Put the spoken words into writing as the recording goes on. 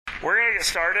We're going to get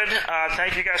started.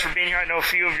 Thank you guys for being here. I know a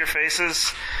few of your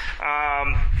faces.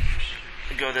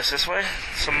 Go this way.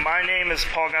 So my name is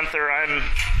Paul Gunther.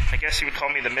 I guess you would call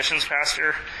me the missions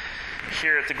pastor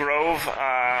here at the Grove.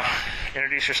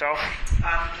 Introduce yourself.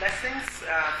 Blessings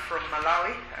from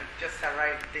Malawi. I just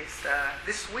arrived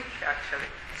this week, actually.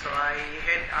 So I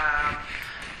had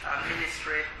a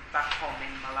ministry back home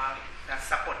in Malawi that's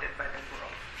supported by the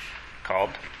Grove.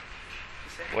 Called?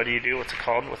 What do you do? What's it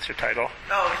called? What's your title?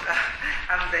 Oh,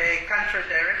 I'm the country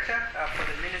director for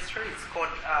the ministry. It's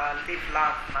called Live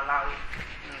Love Malawi.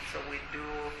 So we do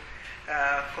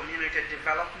community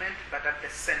development, but at the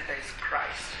center is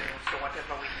Christ. So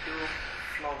whatever we do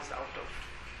flows out of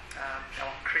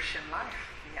our Christian life.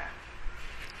 Yeah.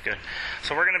 Good.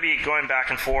 So we're going to be going back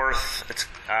and forth.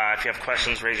 If you have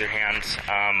questions, raise your hands.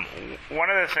 One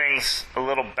of the things, a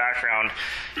little background,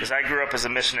 is I grew up as a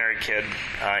missionary kid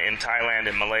in Thailand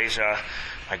and Malaysia.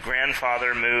 My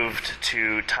grandfather moved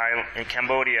to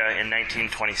Cambodia in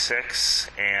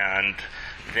 1926 and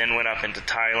then went up into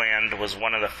Thailand, was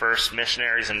one of the first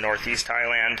missionaries in northeast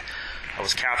Thailand. I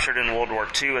was captured in World War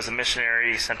II as a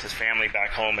missionary, sent his family back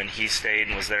home, and he stayed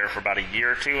and was there for about a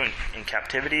year or two in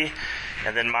captivity.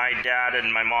 And then my dad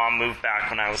and my mom moved back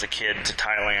when I was a kid to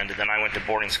Thailand, and then I went to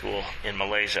boarding school in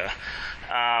Malaysia.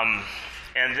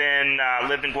 And then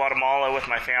lived in Guatemala with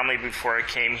my family before I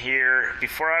came here.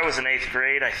 Before I was in 8th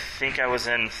grade, I think I was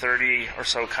in 30 or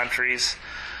so countries.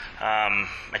 My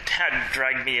dad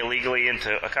dragged me illegally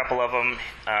into a couple of them.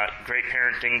 Great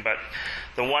parenting, but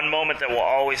the one moment that will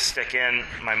always stick in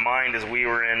my mind is we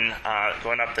were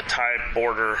going up the Thai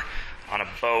border on a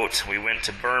boat. We went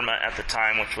to Burma at the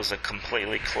time, which was a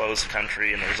completely closed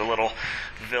country, and there was a little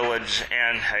village,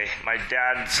 and my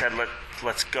dad said,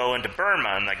 let's go into Burma,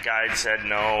 and the guide said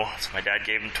no. So my dad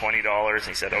gave him $20, and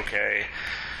he said, okay.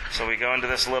 So we go into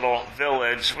this little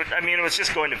village. It was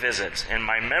just going to visit. And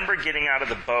I remember getting out of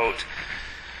the boat,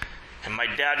 and my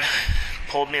dad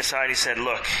pulled me aside. He said,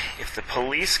 look, if the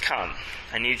police come,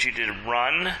 I need you to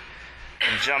run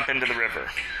and jump into the river.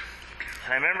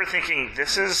 And I remember thinking,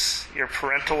 this is your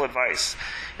parental advice.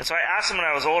 And so I asked him when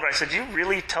I was older, I said, do you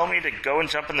really tell me to go and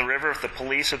jump in the river if the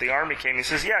police or the army came? He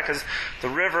says, yeah, because the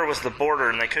river was the border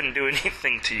and they couldn't do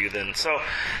anything to you then. So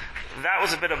that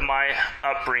was a bit of my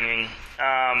upbringing.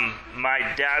 My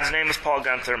dad's name was Paul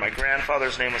Gunther. My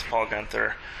grandfather's name was Paul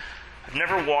Gunther. I've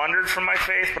never wandered from my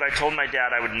faith, but I told my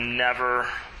dad I would never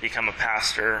become a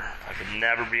pastor. I would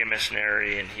never be a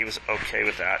missionary, and he was okay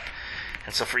with that.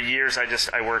 And so for years,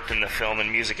 I worked in the film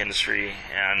and music industry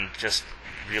and just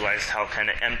realized how kind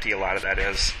of empty a lot of that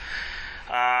is.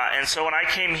 And so when I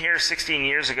came here 16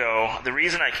 years ago, the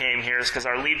reason I came here is because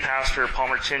our lead pastor,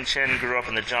 Palmer Chin Chin, grew up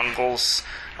in the jungles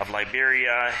of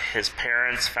Liberia. His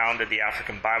parents founded the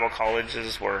African Bible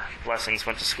colleges where Blessings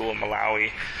went to school in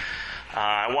Malawi.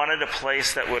 I wanted a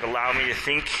place that would allow me to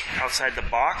think outside the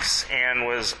box and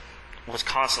was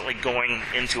constantly going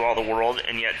into all the world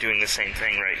and yet doing the same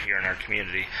thing right here in our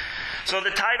community. So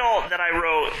the title that I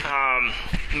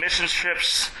wrote, Missions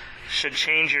Trips Should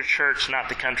Change Your Church, Not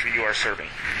the Country You Are Serving.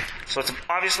 So it's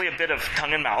obviously a bit of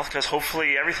tongue in mouth because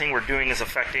hopefully everything we're doing is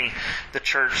affecting the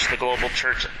church, the global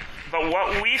church. But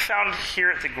what we found here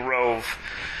at the Grove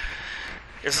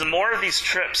is the more of these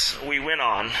trips we went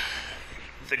on,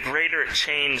 the greater it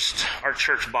changed our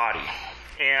church body.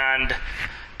 And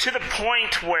to the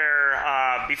point where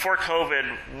before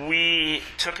COVID, we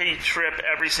took a trip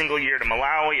every single year to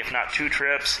Malawi, if not 2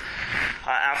 trips.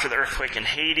 After the earthquake in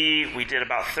Haiti, we did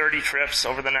about 30 trips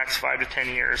over the next 5 to 10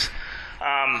 years.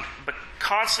 But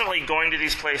constantly going to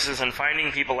these places and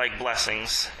finding people like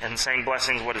Blessings and saying,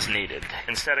 Blessings, what is needed?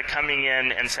 Instead of coming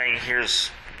in and saying, here's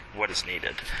what is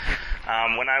needed.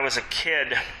 When I was a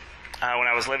kid, when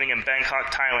I was living in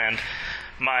Bangkok, Thailand,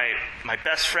 my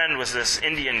best friend was this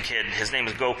Indian kid. His name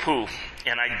was Gopu.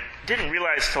 And I didn't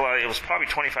realize till it was probably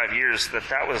 25 years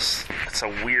that's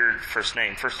a weird first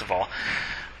name, first of all.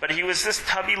 But he was this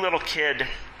tubby little kid,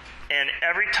 and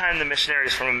every time the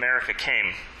missionaries from America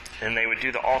came and they would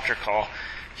do the altar call,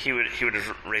 he would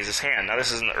raise his hand. Now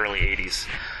this is in the early 80s.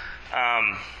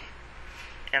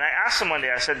 And I asked him one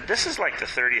day, I said, this is like the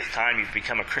 30th time you've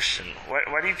become a Christian.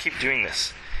 Why do you keep doing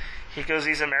this? He goes,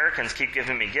 these Americans keep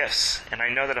giving me gifts, and I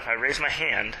know that if I raise my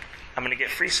hand, I'm going to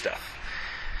get free stuff.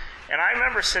 And I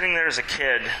remember sitting there as a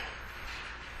kid.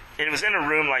 It was in a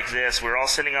room like this. We were all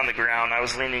sitting on the ground. I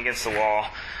was leaning against the wall.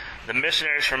 The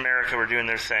missionaries from America were doing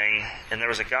their thing, and there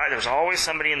was always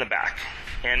somebody in the back.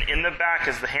 And in the back,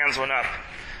 as the hands went up,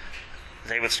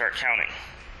 they would start counting.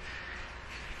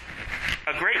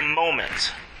 A great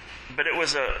moment, but it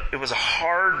was a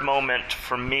hard moment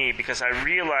for me because I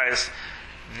realized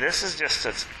this is just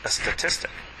a statistic.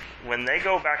 when they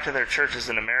go back to their churches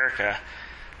in America,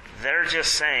 they're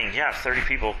just saying, yeah, 30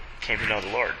 people came to know the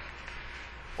Lord.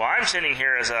 Well, I'm sitting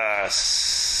here as a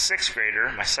sixth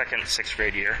grader, my second sixth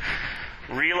grade year,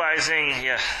 realizing,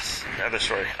 another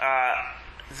story,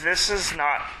 this is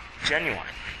not genuine.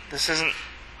 This isn't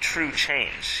true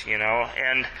change,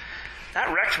 and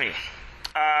that wrecked me.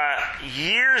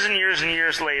 Years and years and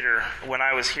years later, when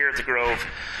I was here at the Grove,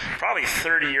 probably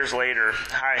 30 years later,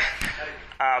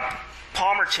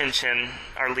 Palmer Chinchin,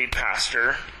 our lead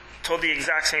pastor, told the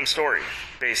exact same story,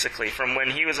 basically, from when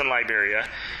he was in Liberia,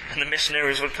 and the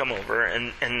missionaries would come over,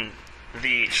 and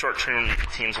the short-term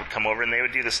teams would come over, and they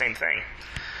would do the same thing.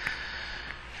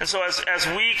 And so as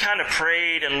we kind of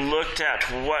prayed and looked at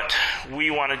what we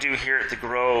want to do here at the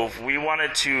Grove, we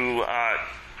wanted to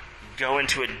go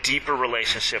into a deeper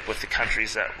relationship with the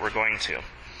countries that we're going to.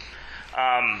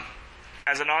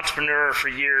 As an entrepreneur for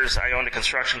years, I owned a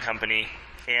construction company,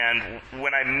 and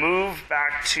when I moved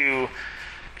back to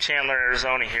Chandler,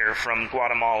 Arizona here from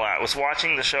Guatemala, I was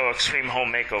watching the show Extreme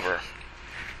Home Makeover.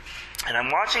 And I'm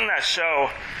watching that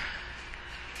show,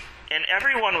 and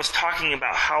everyone was talking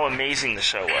about how amazing the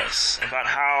show was, about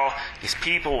how these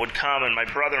people would come, and my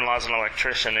brother-in-law's an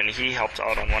electrician, and he helped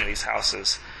out on one of these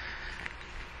houses.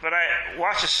 But I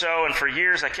watched the show, and for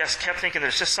years I kept thinking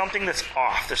there's just something that's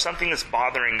off. There's something that's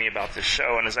bothering me about this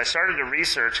show. And as I started to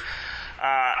research,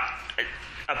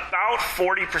 about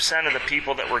 40% of the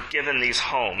people that were given these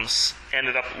homes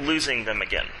ended up losing them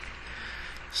again.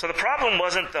 So the problem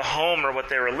wasn't the home or what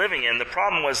they were living in. The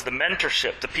problem was the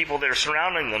mentorship, the people they were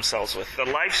surrounding themselves with, the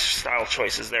lifestyle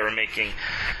choices they were making.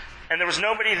 And there was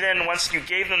nobody then, once you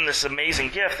gave them this amazing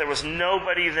gift, there was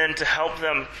nobody then to help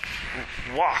them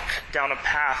walk down a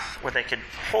path where they could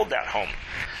hold that home.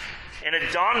 And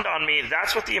it dawned on me,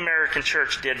 that's what the American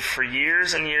church did for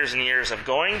years and years and years, of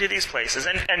going to these places.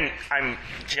 And I'm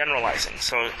generalizing,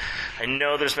 so I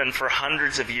know there's been for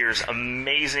hundreds of years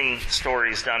amazing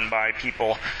stories done by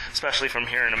people, especially from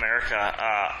here in America.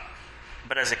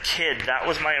 But as a kid, that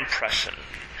was my impression.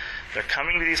 They're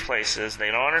coming to these places, they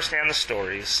don't understand the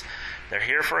stories, they're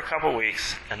here for a couple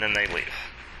weeks, and then they leave.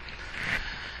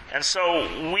 And so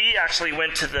we actually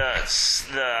went to the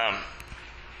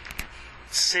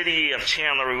city of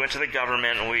Chandler, we went to the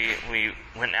government, and we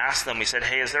went and asked them, we said,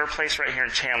 hey, is there a place right here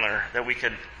in Chandler that we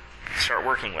could start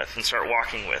working with and start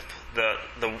walking with, the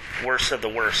worst of the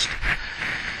worst?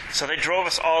 So they drove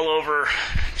us all over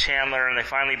Chandler, and they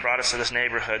finally brought us to this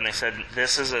neighborhood, and they said,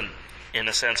 this is in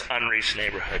a sense, unreached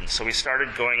neighborhood. So we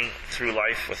started going through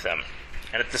life with them.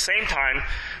 And at the same time,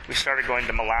 we started going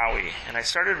to Malawi. And I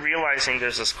started realizing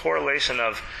there's this correlation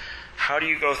of how do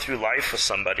you go through life with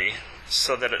somebody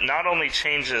so that it not only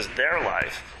changes their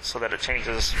life, so that it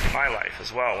changes my life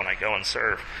as well when I go and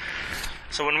serve.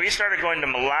 So when we started going to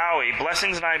Malawi,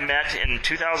 Blessings and I met in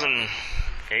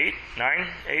 2008,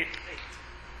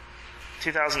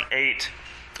 2008.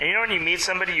 And you know when you meet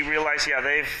somebody, you realize,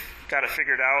 they've got it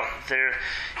figured out.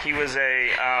 He was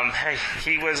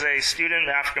a student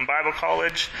at African Bible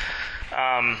College.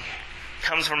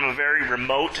 Comes from a very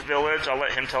remote village. I'll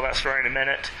let him tell that story in a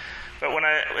minute. But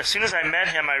as soon as I met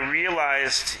him, I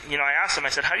realized, I asked him, I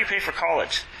said, how do you pay for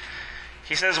college?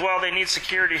 He says, well, they need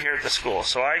security here at the school.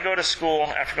 So I go to school,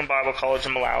 African Bible College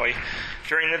in Malawi,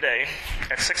 during the day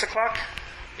at 6 o'clock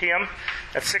p.m.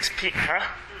 At 6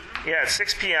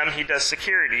 p.m. he does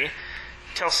security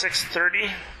till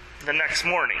 6:30 the next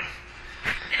morning.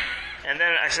 And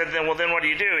then I said, then what do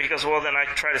you do? He goes, well, then I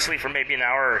try to sleep for maybe an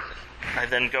hour. I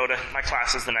then go to my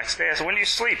classes the next day. I said, when do you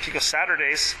sleep? He goes,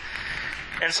 Saturdays.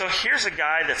 And so here's a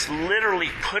guy that's literally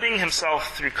putting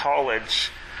himself through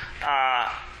college,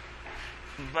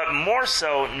 but more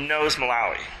so knows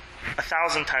Malawi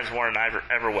 1,000 times more than I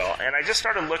ever will. And I just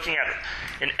started looking at it.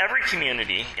 In every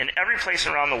community, in every place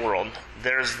around the world,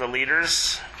 there's the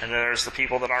leaders and there's the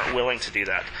people that aren't willing to do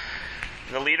that.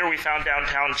 The leader we found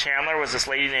downtown Chandler was this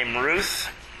lady named Ruth.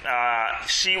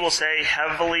 She will say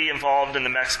heavily involved in the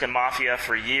Mexican mafia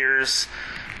for years.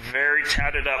 Very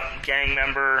tatted up gang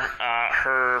member.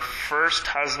 Her first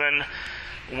husband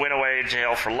went away to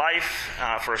jail for life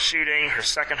for a shooting. Her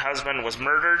second husband was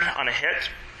murdered on a hit,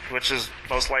 which is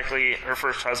most likely her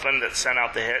first husband that sent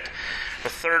out the hit. The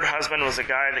third husband was a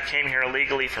guy that came here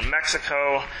illegally from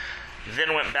Mexico,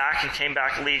 then went back and came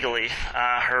back legally.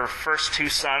 Her first two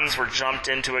sons were jumped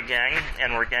into a gang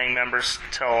and were gang members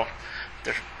till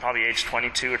they're probably age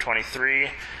 22 or 23.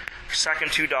 Her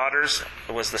second two daughters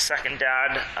was the second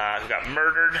dad who got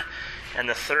murdered, and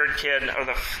the third kid, or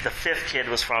the fifth kid,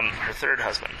 was from her third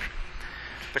husband.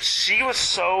 But she was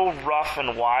so rough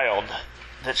and wild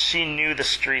that she knew the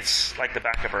streets like the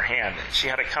back of her hand. She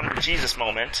had a come to Jesus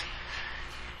moment,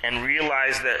 and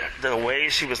realized that the way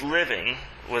she was living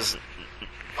was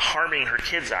harming her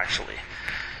kids, actually.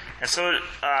 And so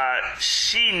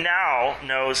she now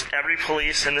knows every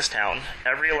police in this town,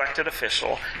 every elected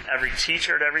official, every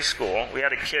teacher at every school. We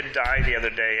had a kid die the other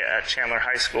day at Chandler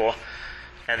High School.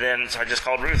 And then so I just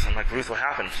called Ruth. I'm like, Ruth, what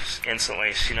happened?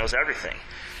 Instantly, she knows everything.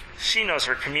 She knows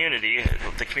her community,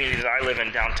 the community that I live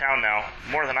in downtown now,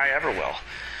 more than I ever will.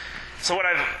 So what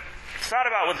I've thought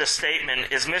about with this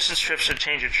statement is missions trips should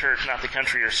change your church, not the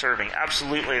country you're serving.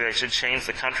 Absolutely, they should change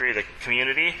the country, the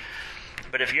community.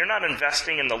 But if you're not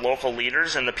investing in the local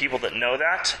leaders and the people that know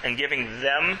that and giving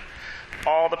them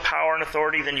all the power and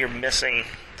authority, then you're missing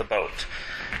the boat.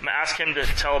 I'm going to ask him to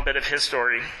tell a bit of his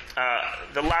story.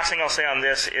 The last thing I'll say on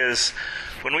this is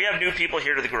when we have new people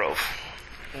here to the Grove,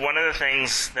 one of the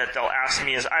things that they'll ask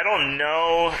me is, I don't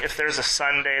know if there's a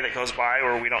Sunday that goes by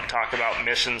where we don't talk about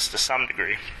missions to some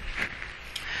degree.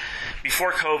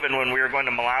 Before COVID, when we were going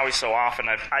to Malawi so often,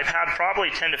 I've had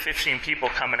probably 10 to 15 people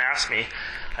come and ask me,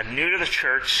 I'm new to the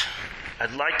church,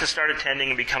 I'd like to start attending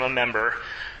and become a member,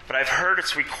 but I've heard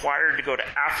it's required to go to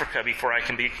Africa before I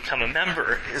can become a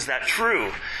member. Is that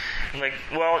true? I'm like,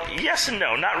 well, yes and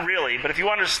no, not really, but if you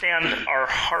understand our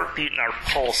heartbeat and our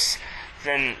pulse,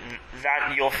 then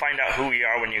that you'll find out who we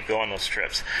are when you go on those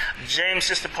trips. James,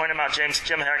 just to point him out,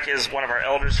 Jim Heck is one of our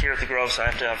elders here at the Grove, so I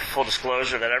have to have full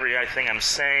disclosure that everything I'm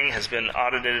saying has been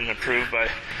audited and approved by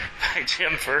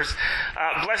Jim first.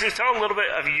 Blessings, tell a little bit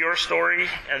of your story,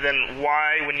 and then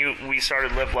why, when we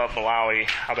started Live Love Malawi,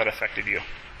 how that affected you.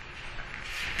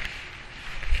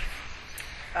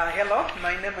 Hello,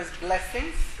 my name is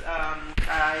Blessings.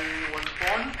 I was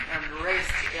born and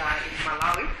raised in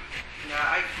Malawi.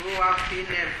 I grew up in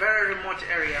a very remote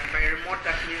area. By remote,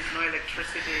 that means no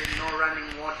electricity, no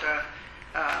running water,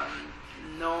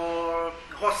 no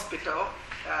hospital,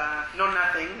 no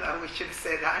nothing. We should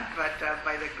say that, but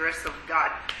by the grace of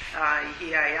God,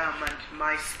 here I am. And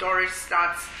my story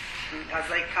starts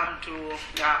as I come to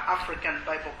African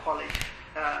Bible College,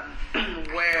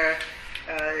 where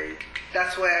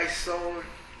that's where I saw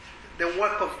the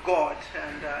work of God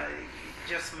and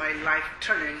just my life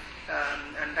turning.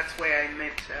 And that's where I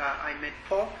met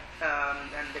Paul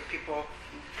and the people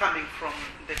coming from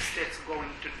the States going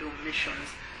to do missions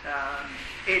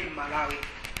in Malawi.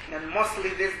 And mostly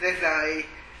these days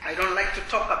I don't like to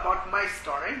talk about my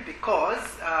story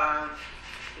because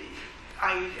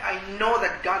I know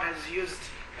that God has used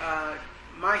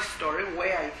my story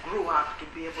where I grew up to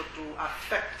be able to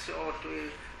affect or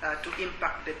to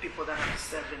impact the people that I'm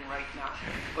serving right now.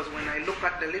 Because when I look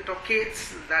at the little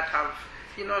kids that have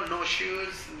no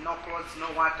shoes, no clothes, no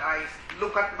what. I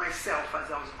look at myself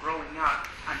as I was growing up,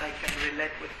 and I can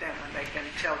relate with them, and I can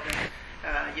tell them,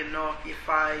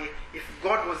 if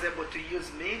God was able to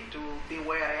use me to be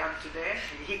where I am today,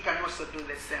 He can also do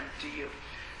the same to you.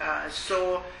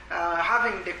 So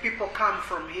having the people come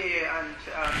from here and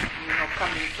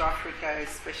coming to Africa,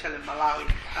 especially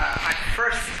Malawi, at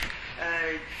first.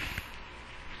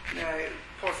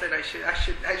 Paul said I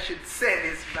should say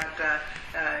this, but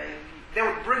they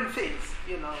would bring things,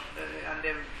 and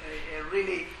a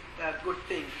really good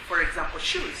thing. For example,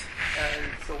 shoes.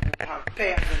 So we have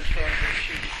pairs and pairs of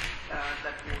shoes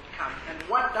that would come. And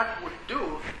what that would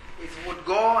do is would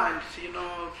go and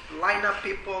line up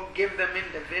people, give them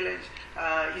in the village.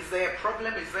 Is there a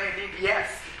problem? Is there a need? Yes,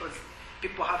 because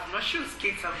people have no shoes.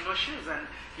 Kids have no shoes, and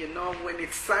when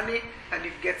it's sunny and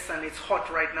it gets and it's hot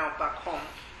right now back home.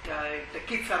 The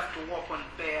kids have to walk on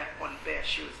bare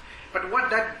shoes. But what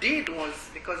that did was,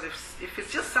 because if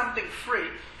it's just something free,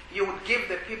 you would give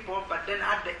the people, but then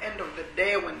at the end of the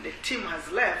day when the team has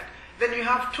left, then you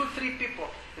have 2-3 people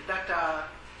that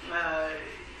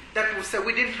will say,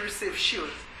 we didn't receive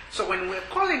shoes. So when we're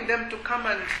calling them to come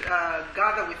and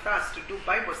gather with us to do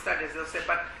Bible studies, they'll say,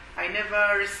 but I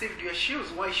never received your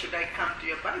shoes. Why should I come to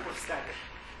your Bible study?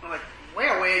 I'm like,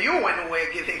 where were you when we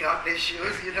were giving out the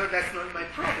shoes? That's not my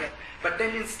problem. But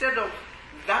then instead of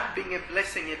that being a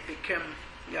blessing, it became,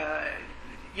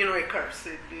 a curse.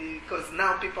 Because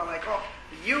now people are like, oh,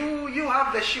 you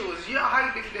have the shoes. You're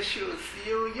hiding the shoes.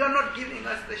 You're not giving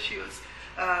us the shoes.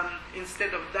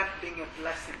 Instead of that being a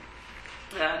blessing.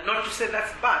 Not to say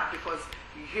that's bad, because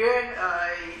here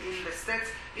in the States,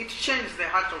 it changed the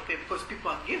heart of people because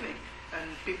people are giving. And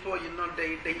people,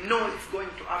 they know it's going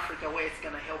to Africa where it's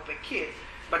going to help a kid.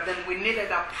 But then we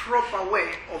needed a proper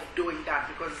way of doing that,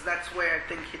 because that's where I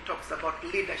think he talks about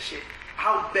leadership.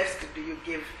 How best do you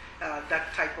give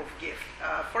that type of gift?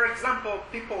 For example,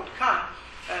 people would come,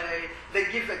 they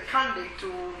give a candy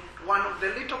to one of the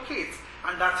little kids,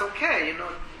 and that's okay.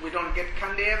 We don't get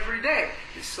candy every day,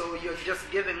 so you're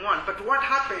just giving one. But what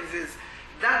happens is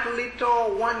that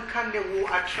little one candy will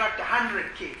attract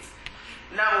 100 kids.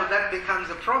 Now that becomes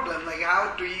a problem. Like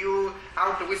how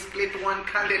do we split one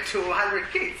candy to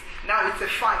 100 kids? Now it's a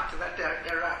fight that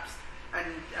erupts. And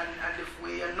if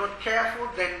we are not careful,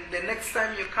 then the next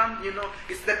time you come,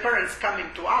 it's the parents coming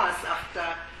to us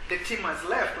after the team has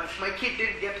left. Like, my kid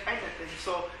didn't get anything,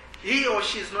 so he or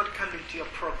she is not coming to your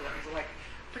programs. Like,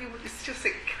 it's just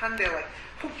a candy. Like,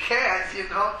 who cares,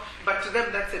 But to them,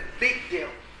 that's a big deal.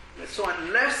 So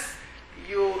unless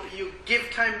you give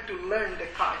time to learn the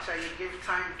culture, you give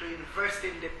time to invest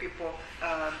in the people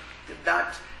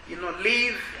that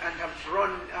live and have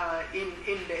grown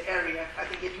in the area, I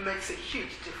think it makes a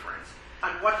huge difference.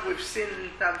 And what we've seen,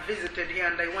 I've visited here,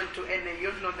 and I went to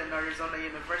NAU, Northern Arizona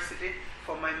University,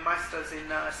 for my master's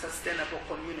in sustainable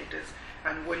communities.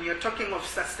 And when you're talking of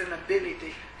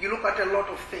sustainability, you look at a lot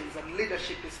of things, and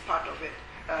leadership is part of it.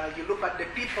 You look at the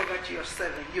people that you're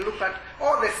serving. You look at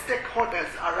all the stakeholders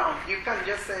around. You can't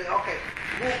just say, okay,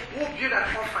 we'll build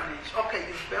an orphanage. Okay,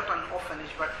 you've built an orphanage,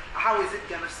 but how is it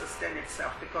going to sustain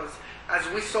itself? Because as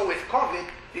we saw with COVID,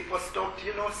 people stopped,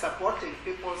 supporting.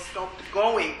 People stopped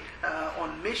going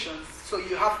on missions. So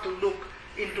you have to look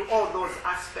into all those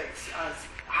aspects as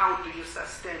how do you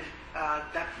sustain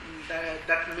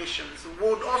that mission. So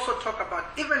we would also talk about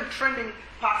even training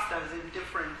pastors in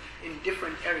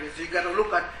different areas. You got to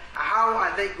look at how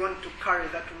are they going to carry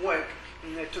that work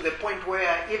to the point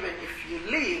where even if you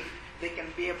leave, they can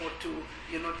be able to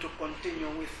to continue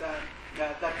with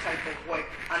that type of work.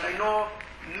 And I know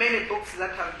many books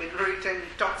that have been written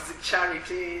toxic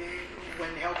charity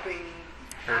when helping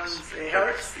hurts. When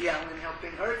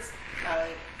helping hurts.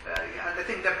 And I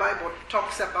think the Bible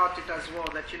talks about it as well,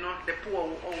 that the poor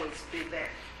will always be there.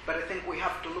 But I think we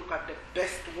have to look at the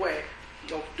best way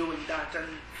of doing that. And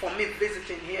for me,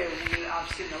 visiting here, I've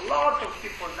seen a lot of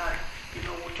people that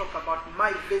will talk about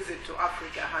my visit to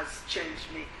Africa has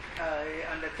changed me.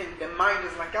 And I think the mind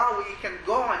is like, we can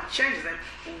go and change them,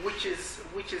 which is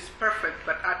perfect.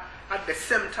 But at the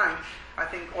same time, I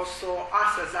think also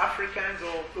us as Africans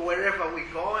or wherever we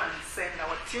go and send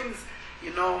our teams,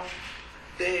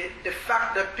 the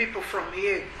fact that people from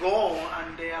here go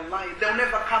and they are lying, they'll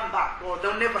never come back or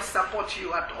they'll never support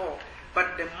you at all.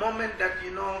 But the moment that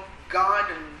God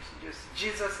and just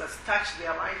Jesus has touched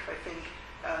their life, I think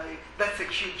that's a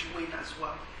huge win as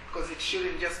well. Because it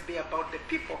shouldn't just be about the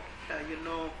people,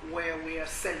 where we are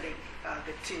sending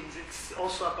the teams. It's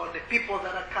also about the people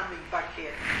that are coming back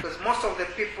here. Because most of the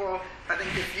people, I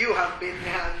think if you have been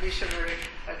a missionary,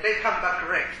 they come back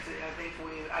wrecked. I think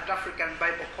at African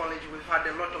Bible College, we've had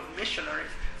a lot of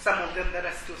missionaries. Some of them that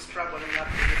are still struggling up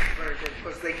to this very day.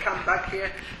 Because they come back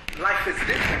here, life is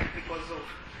different because of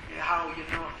how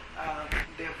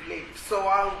they've lived. So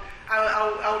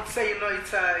I would say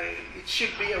it should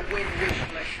be a win-win.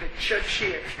 Like the church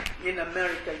here in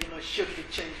America, should be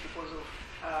changed because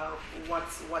of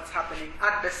what's happening.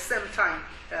 At the same time,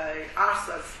 us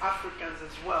as Africans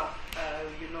as well,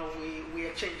 we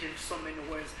are changing so many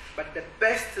ways. But the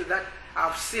best that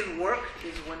I've seen work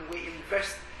is when we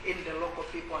invest in the local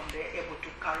people and they're able to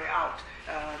carry out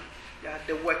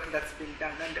the work that's been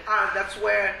done. And that's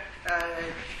where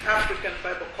African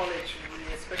Bible College,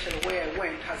 especially where I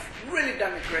went, has really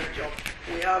done a great job.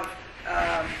 We have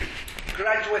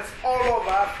graduates all over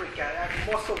Africa,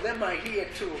 and most of them are here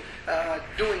too,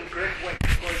 doing great work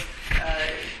because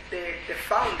the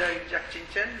founder, Jack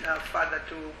Chinchen, father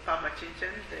to Pama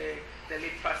Chinchen, the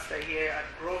lead pastor here at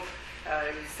Grove,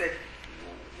 he said,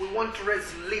 we want to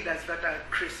raise leaders that are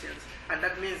Christians. And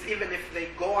that means even if they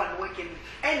go and work in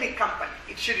any company,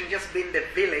 it shouldn't just be in the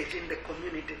village, in the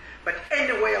community, but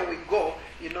anywhere we go,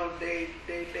 they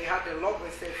have a logo,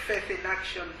 they say faith in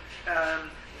action,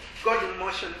 God in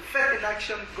motion, faith in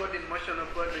action, God in motion, or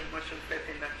God in motion, faith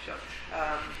in action,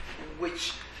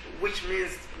 which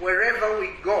means wherever we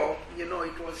go,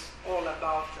 it was all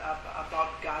about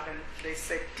God, and they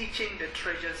said teaching the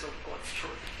treasures of God's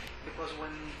truth. Because when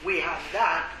we have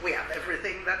that, we have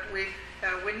everything that we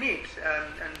need.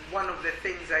 And one of the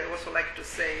things I also like to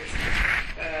say is,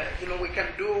 we can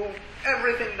do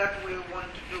everything that we want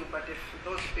to do, but if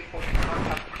those people do not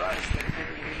have Christ, then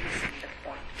maybe we're missing the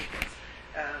point. Because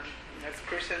as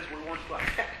Christians, we want to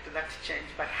affect that change,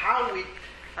 but how we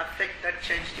affect that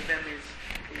change to them is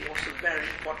also very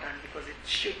important, because it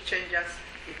should change us.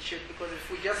 It should, because if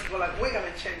we just go like, we're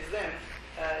going to change them,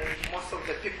 most of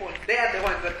the people, they are the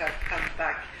ones that have come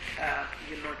back,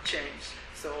 changed.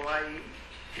 So I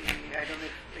don't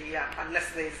know,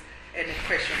 unless there's any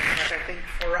question. But I think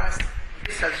for us,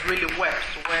 this has really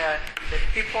worked, where the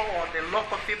people or the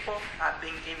local people are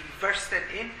being invested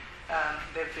in,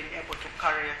 they've been able to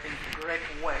carry, I think, great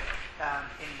work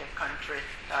in the country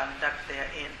that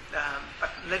they're in. But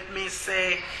let me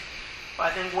say, I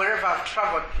think wherever I've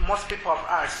traveled, most people have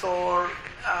asked, so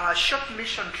short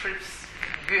mission trips,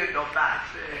 good or bad?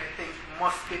 I think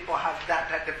most people have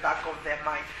that at the back of their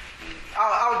mind.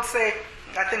 I would say,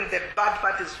 I think the bad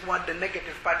part is what, the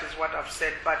negative part is what I've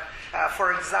said. But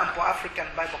for example, African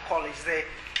Bible College,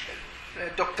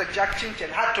 Dr. Jack Chinchen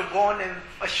had to go on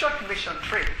a short mission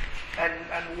trip,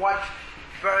 and what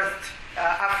birthed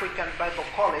African Bible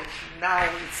College now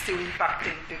it's still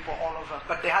impacting people all over.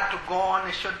 But they had to go on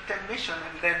a short-term mission,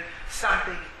 and then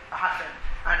something happened.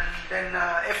 And then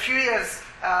a few years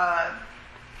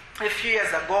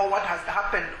ago, what has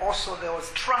happened also, there was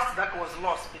trust that was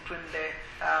lost between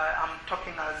I'm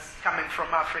talking as coming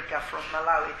from Africa, from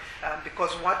Malawi,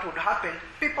 because what would happen,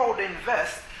 people would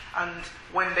invest, and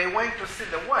when they went to see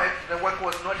the work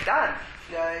was not done.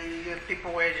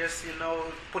 People were just,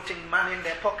 putting money in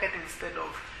their pocket instead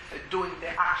of doing the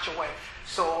actual work.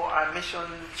 So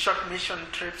short mission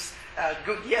trips,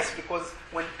 good, yes, because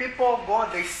when people go,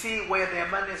 they see where their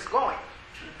money is going.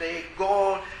 They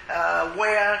go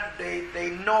where they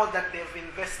know that they've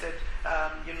invested,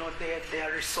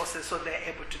 their resources, so they're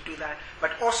able to do that.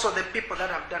 But also the people that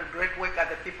have done great work are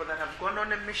the people that have gone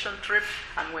on a mission trip,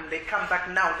 and when they come back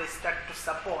now, they start to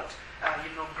support,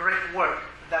 great work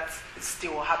that's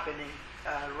still happening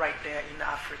right there in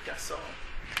Africa. So,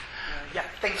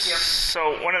 thank you.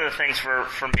 So one of the things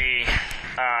for me,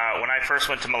 when I first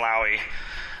went to Malawi,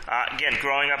 again,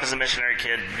 growing up as a missionary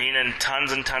kid, being in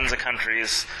tons and tons of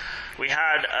countries, we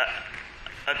had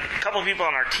a couple of people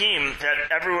on our team that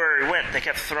everywhere we went, they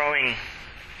kept throwing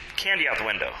candy out the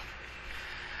window.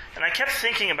 And I kept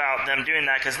thinking about them doing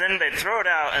that, because then they'd throw it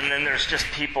out, and then there's just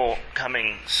people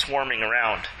coming, swarming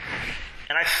around.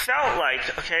 And I felt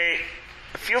like, okay,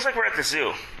 it feels like we're at the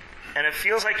zoo. And it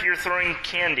feels like you're throwing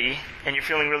candy, and you're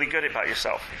feeling really good about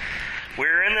yourself.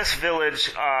 We're in this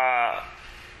village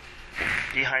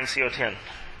behind CO10.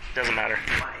 Doesn't matter.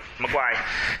 Maguay.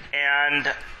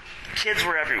 And kids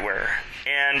were everywhere.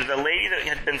 And the lady that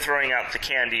had been throwing out the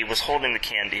candy was holding the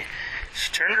candy. She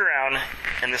turned around,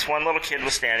 and this one little kid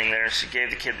was standing there, and she gave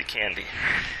the kid the candy.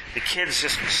 The kid's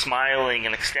just smiling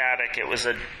and ecstatic. It was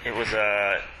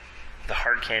the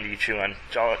hard candy you chew on,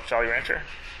 Jolly Rancher?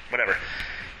 Whatever.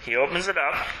 He opens it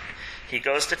up, he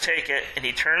goes to take it, and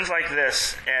he turns like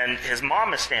this, and his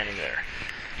mom is standing there.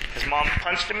 His mom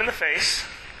punched him in the face,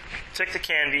 took the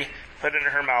candy, put it in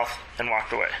her mouth, and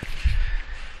walked away.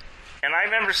 And I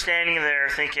remember standing there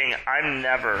thinking, I don't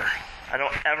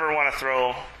ever want to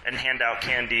throw and hand out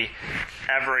candy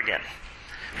ever again.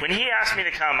 When he asked me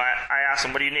to come, I asked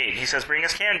him, what do you need? He says, bring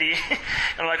us candy. And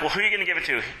I'm like, well, who are you going to give it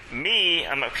to? Me?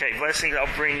 I'm okay, blessings,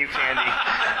 I'll bring you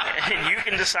candy. And you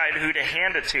can decide who to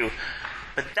hand it to.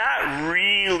 But that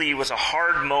really was a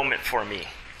hard moment for me.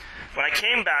 When I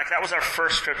came back, that was our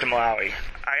first trip to Malawi.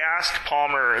 I asked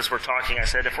Palmer as we're talking, I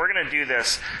said, if we're going to do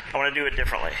this, I want to do it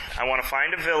differently. I want to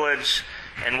find a village,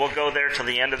 and we'll go there till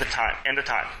the end of time.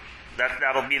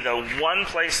 That'll be the one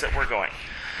place that we're going.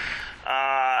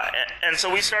 And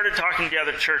so we started talking to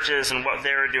other churches and what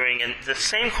they were doing, and the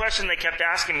same question they kept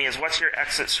asking me is, what's your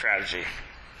exit strategy?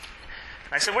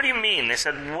 And I said, what do you mean? They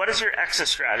said, what is your exit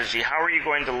strategy? How are you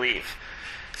going to leave?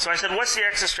 So I said, what's the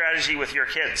exit strategy with your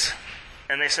kids?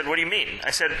 And they said, what do you mean?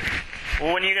 I said,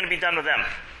 well, when are you going to be done with them?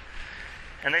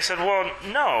 And they said, well,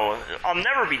 no, I'll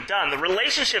never be done. The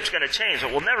relationship's going to change,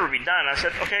 but we'll never be done. I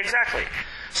said, okay, exactly.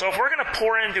 So if we're going to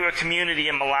pour into a community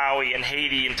in Malawi and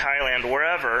Haiti and Thailand,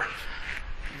 wherever,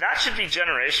 that should be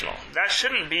generational. That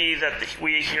shouldn't be that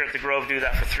we here at the Grove do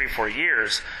that for 3-4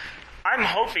 years. I'm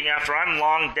hoping after I'm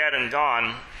long dead and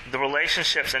gone, the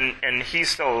relationships, and he's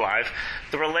still alive,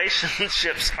 the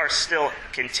relationships are still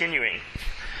continuing.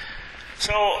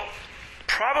 So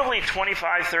probably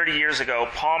 25, 30 years ago,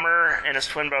 Palmer and his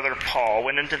twin brother Paul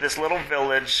went into this little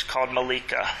village called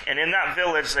Malika. And in that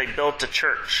village, they built a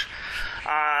church.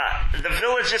 The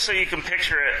village, just so you can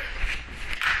picture it,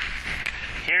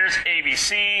 here's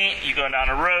ABC, you go down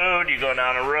a road, you go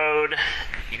down a road,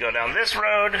 you go down this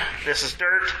road, this is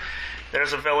dirt,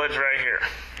 there's a village right here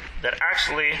that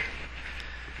actually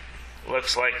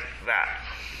looks like that.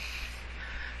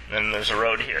 Then there's a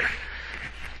road here.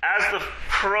 As the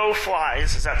crow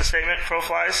flies, is that the statement? Crow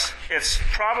flies? It's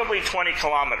probably 20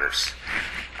 kilometers.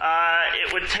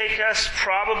 It would take us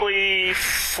probably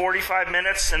 45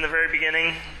 minutes in the very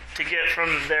beginning to get from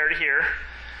there to here.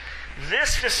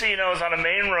 This, just so you know, is on a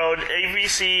main road.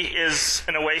 ABC is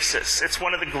an oasis. It's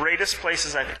one of the greatest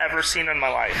places I've ever seen in my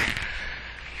life.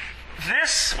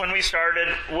 This, when we started,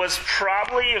 was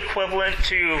probably equivalent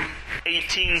to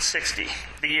 1860,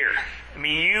 the year. I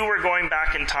mean, you were going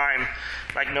back in time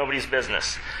like nobody's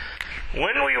business.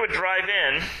 When we would drive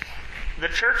in, the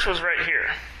church was right here.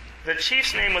 The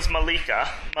chief's name was Malika.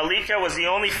 Malika was the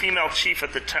only female chief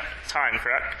at the time,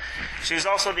 correct? She was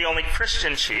also the only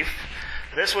Christian chief.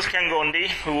 This was Kengondi,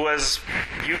 who was,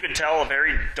 you could tell, a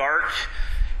very dark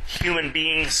human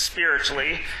being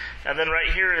spiritually. And then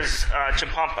right here is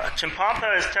Chimpampa.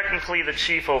 Chimpampa is technically the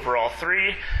chief over all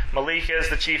three. Malika is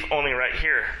the chief only right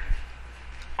here.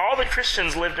 All the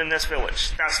Christians lived in this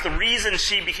village. That's the reason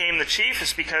she became the chief,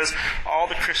 is because all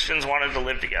the Christians wanted to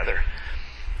live together.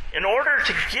 In order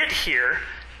to get here,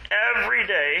 every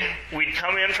day we'd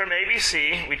come in from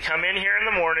ABC, we'd come in here in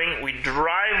the morning, we'd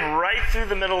drive right through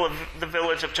the middle of the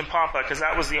village of Chimpampa, because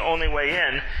that was the only way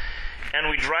in, and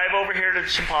we'd drive over here to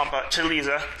Chimpampa, to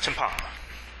Liza, Chimpampa,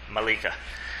 Malika.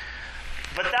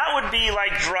 But that would be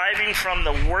like driving from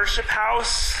the worship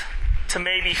house to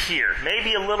maybe here,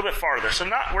 maybe a little bit farther. So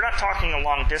we're not talking a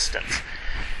long distance.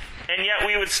 And yet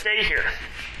we would stay here.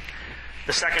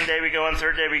 The second day we go in,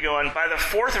 third day we go in. By the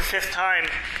fourth or fifth time,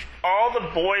 all the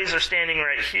boys are standing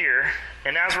right here,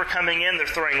 and as we're coming in, they're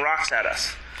throwing rocks at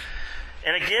us.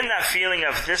 And again, that feeling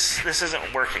of this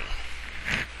isn't working.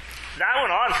 That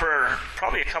went on for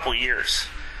probably a couple years.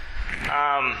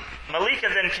 Malika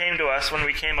then came to us when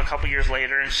we came a couple years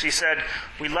later, and she said,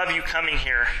 "We love you coming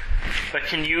here, but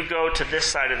can you go to this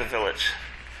side of the village?"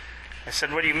 I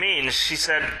said, "What do you mean?" She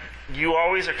said, "You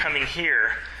always are coming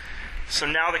here, so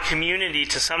now the community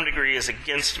to some degree is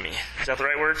against me." Is that the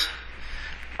right words?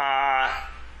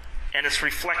 And it's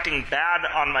reflecting bad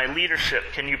on my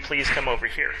leadership. Can you please come over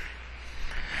here?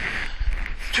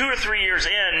 2 or 3 years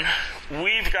in,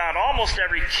 we've got almost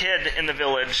every kid in the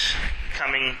village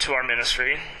coming to our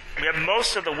ministry. We have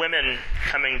most of the women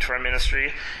coming to our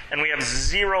ministry, and we have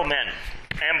 0 men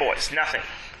and boys, nothing.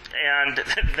 And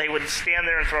they would stand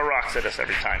there and throw rocks at us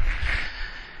every time.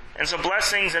 And so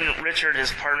Blessings and Richard,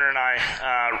 his partner, and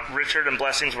I, Richard and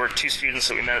Blessings were 2 students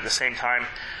that we met at the same time.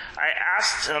 I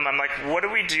asked them, I'm like, what do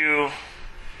we do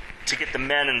to get the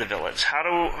men in the village? How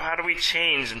do we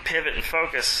change and pivot and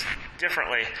focus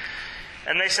differently?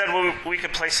 And they said, well, we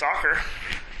could play soccer.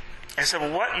 I said,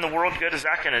 well, what in the world good is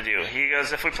that going to do? He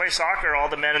goes, if we play soccer, all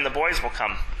the men and the boys will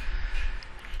come.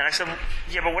 And I said,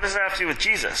 yeah, but what does that have to do with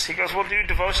Jesus? He goes, we'll do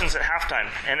devotions at halftime.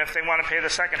 And if they want to pay the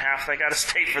second half, they got to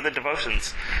stay for the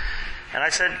devotions. And I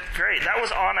said, great. That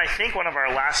was on, I think, one of our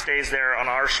last days there on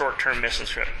our short-term mission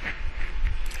trip.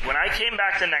 When I came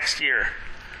back the next year,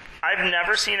 I've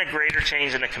never seen a greater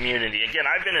change in the community. Again,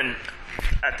 I've been in,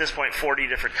 at this point, 40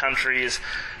 different countries,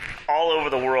 all over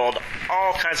the world,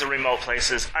 all kinds of remote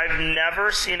places. I've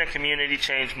never seen a community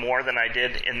change more than I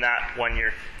did in that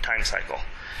 1-year time cycle.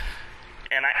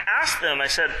 And I asked them, I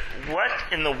said, what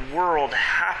in the world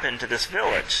happened to this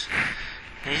village?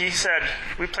 And he said,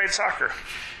 we played soccer.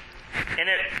 And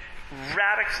it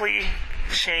radically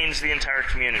changed the entire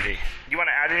community. You want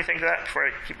to add anything to that before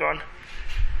I keep going?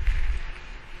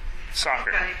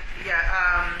 Soccer.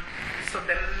 So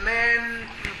the men,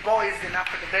 boys in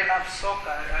Africa, they love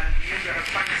soccer, and you're going to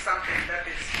find something that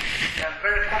is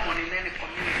very common in any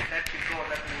community that you go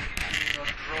that will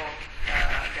draw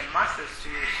the masses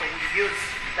to you. So we use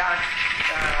that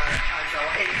as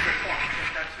our entry point,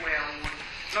 and that's where we would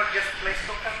not just play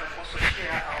soccer, but also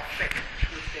share our faith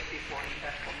with the people in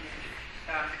that community.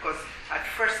 Because at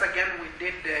first, again, we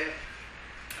did the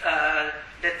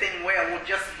thing where we'll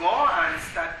just go and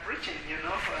start preaching,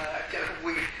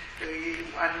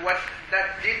 and what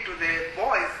that did to the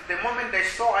boys, the moment they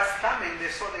saw us coming, they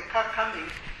saw the car coming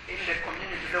in the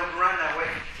community, they would run away.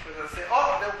 Because they say,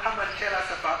 they'll come and tell us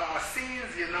about our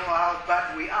sins, how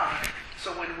bad we are.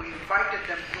 So when we invited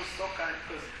them to soccer,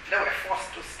 because they were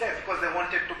forced to stay because they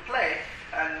wanted to play,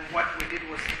 and what we did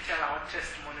was to tell our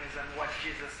testimonies and what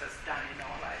Jesus has done in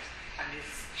our lives. And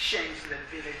it's changed the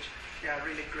village. They are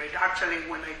really great. Actually,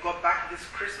 when I go back this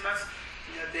Christmas,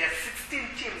 there are 16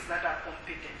 teams that are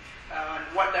competing. And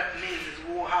what that means is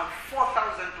we will have 4,000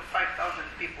 to 5,000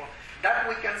 people that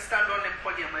we can stand on a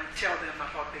podium and tell them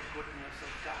about the good news of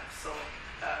God. So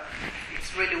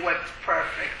it's really worked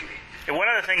perfectly. And one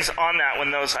of the things on that,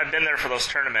 I've been there for those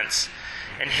tournaments,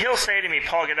 and he'll say to me,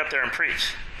 Paul, get up there and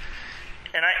preach.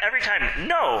 And every time,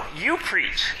 no, you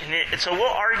preach. And so we'll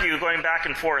argue going back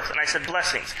and forth. And I said,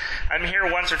 Blessings, I'm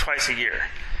here once or twice a year.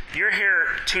 You're here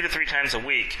 2 to 3 times a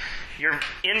week. Your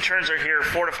interns are here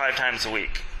 4 to 5 times a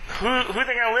week. who are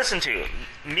they going to listen to?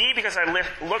 Me, because I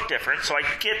look different, so I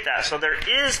get that. So there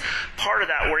is part of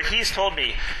that where he's told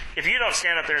me, if you don't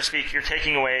stand up there and speak, you're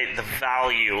taking away the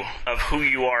value of who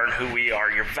you are and who we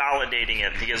are. You're validating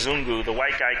it, the Azungu, the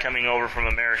white guy coming over from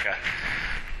America.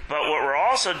 But what we're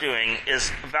also doing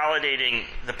is validating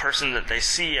the person that they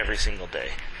see every single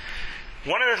day.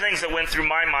 One of the things that went through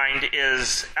my mind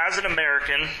is, as an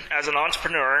American, as an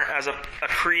entrepreneur, as a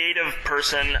creative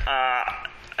person,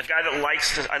 a guy that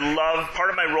likes to, part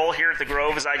of my role here at the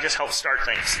Grove is I just help start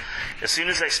things. As soon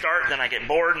as they start, then I get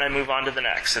bored and I move on to the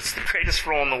next. It's the greatest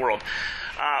role in the world.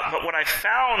 But what I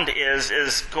found is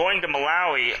going to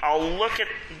Malawi, I'll look at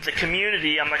the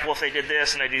community, I'm like, well, if they did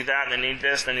this and I do that and they need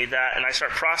this and they need that, and I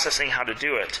start processing how to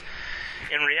do it.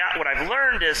 What I've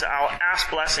learned is I'll ask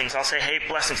Blessings, I'll say, hey,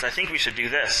 Blessings, I think we should do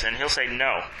this. And he'll say,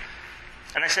 no.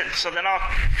 And I said, so then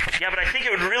yeah, but I think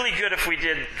it would be really good if we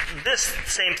did this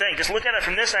same thing. Just look at it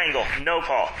from this angle. No,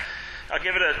 Paul. I'll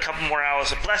give it a couple more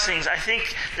hours of Blessings. I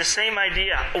think the same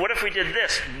idea. What if we did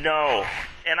this? No.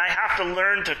 And I have to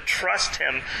learn to trust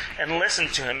him and listen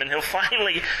to him. And he'll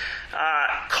finally,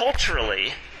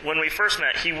 culturally, when we first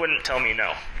met, he wouldn't tell me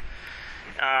no.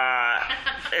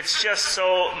 It's just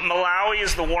so, Malawi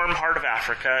is the warm heart of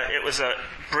Africa. It was a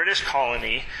British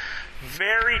colony.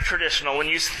 Very traditional. When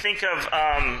you think of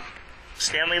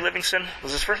Stanley Livingston,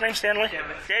 was his first name Stanley?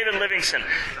 David Livingston.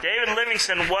 David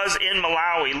Livingston was in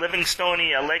Malawi,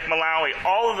 Livingstonia, Lake Malawi,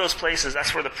 all of those places.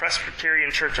 That's where the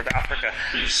Presbyterian Church of Africa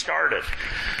started.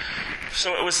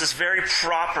 So it was this very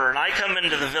proper, and I come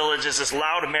into the village as this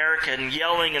loud American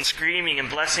yelling and screaming, and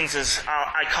Blessings is,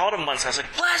 I called him once, I was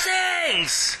like,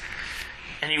 Blessings!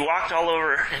 And he walked all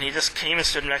over, and he just came and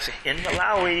stood next to me. In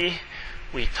Malawi,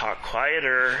 we talk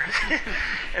quieter.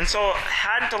 And so I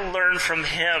had to learn from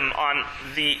him on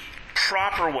the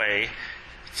proper way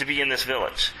to be in this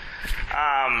village.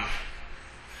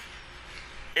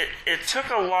 It took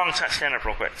a long time. Stand up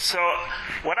real quick. So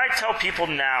what I tell people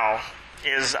now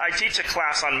is I teach a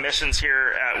class on missions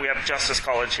here. We have Justice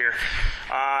College here.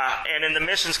 And in the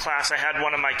missions class, I had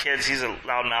one of my kids. He's a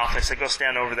loudmouth. I said, go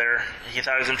stand over there. He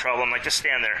thought he was in trouble. I'm like, just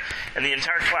stand there. And the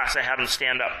entire class, I had him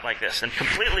stand up like this and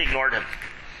completely ignored him.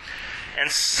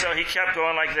 And so he kept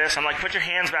going like this. I'm like, put your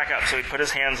hands back up. So he put his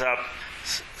hands up.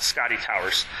 Scotty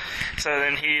Towers. So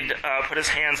then he'd put his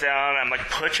hands down. I'm like,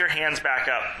 put your hands back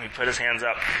up. He put his hands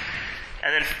up.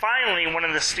 And then finally, one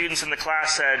of the students in the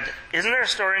class said, isn't there a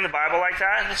story in the Bible like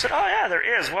that? And I said, oh yeah,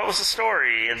 there is. What was the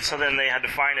story? And so then they had to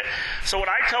find it. So what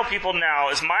I tell people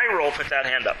now is my role, put that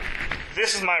hand up.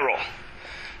 This is my role.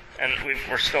 And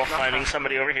we're still finding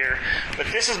somebody over here. But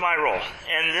this is my role.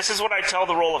 And this is what I tell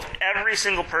the role of every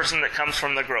single person that comes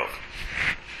from the Grove.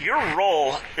 Your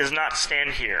role is not to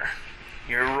stand here.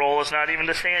 Your role is not even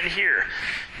to stand here.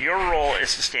 Your role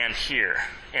is to stand here.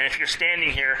 And if you're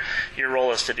standing here, your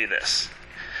role is to do this.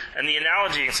 And the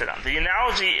analogy, you can sit down. The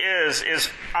analogy is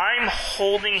I'm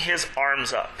holding his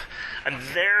arms up. I'm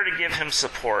there to give him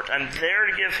support. I'm there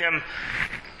to give him,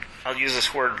 I'll use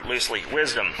this word loosely,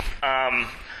 wisdom. I'm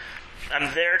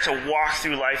there to walk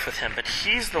through life with him. But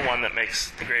he's the one that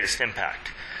makes the greatest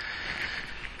impact.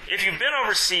 If you've been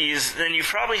overseas, then you've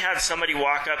probably had somebody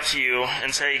walk up to you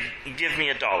and say, give me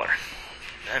 $1.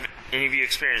 Have any of you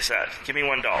experienced that? Give me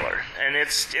 $1. And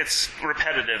it's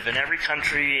repetitive. In every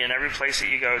country, in every place that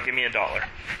you go, give me $1.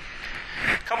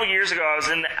 A couple years ago, I was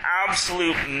in the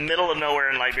absolute middle of nowhere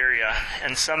in Liberia,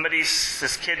 and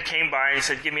this kid came by and he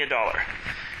said, give me $1.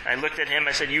 And I looked at him,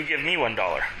 I said, you give me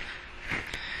 $1.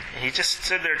 And he just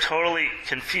stood there totally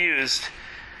confused.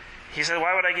 He said,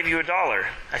 why would I give you $1?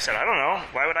 I said, I don't know.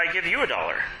 Why would I give you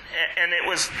 $1? And it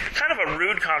was kind of a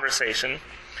rude conversation.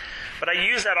 But I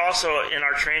use that also in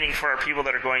our training for our people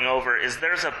that are going over, is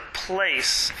there's a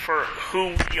place for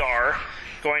who we are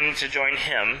going to join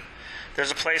him.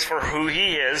 There's a place for who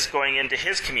he is going into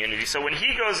his community. So when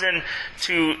he goes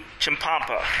into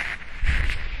Chimpampa,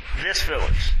 this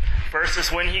village, versus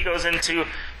when he goes into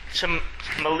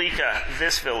Malika,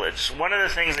 this village, one of the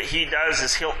things that he does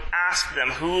is he'll ask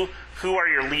them, who are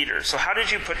your leaders? So how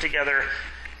did you put together,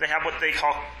 they have what they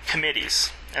call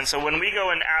committees. And so when we go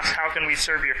and ask, how can we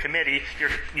serve your committee,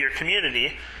 your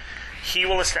community, he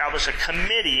will establish a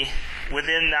committee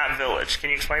within that village. Can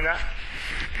you explain that?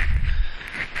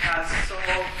 As the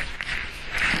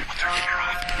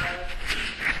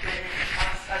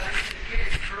kid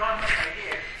is drawn by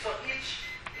here, so each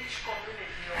community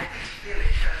or each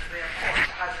village, as they are called,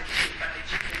 has a chief, and the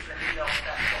chief is the leader of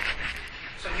that community.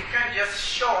 So you can't just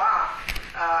show up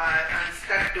and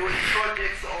start doing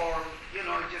projects or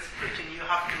just preaching. You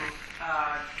have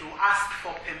to ask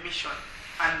for permission.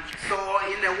 And so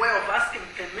in a way of asking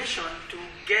permission to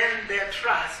gain their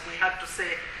trust, we had to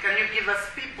say, can you give us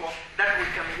people that we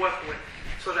can work with?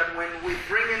 So that when we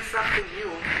bring in something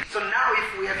new, so now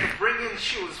if we have to bring in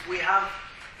shoes, we have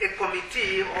a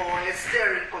committee or a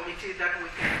steering committee that we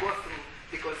can go through,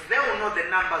 because they will know the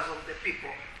numbers of the people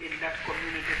in that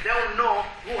community. They will know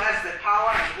who has the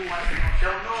power and who has not. They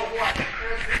will know who are the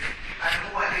crazy and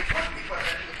who are the good people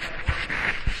that we can work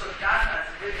with. So that has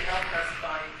really helped us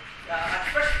by,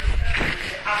 at first we started with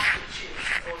the actual chiefs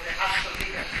or the actual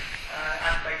leaders,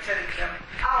 and by telling them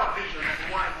our vision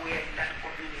and why we are in that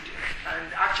community.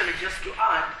 And actually, just to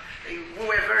add, we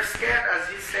were very scared, as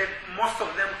you said. Most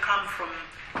of them come from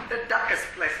the darkest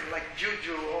places, like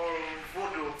juju or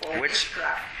voodoo or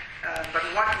witchcraft. But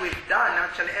what we've done,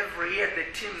 actually, every year the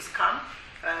teams come.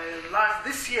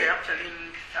 This year, actually,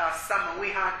 in summer, we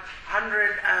had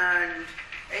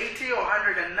 180 or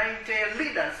 190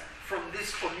 leaders from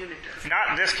these communities.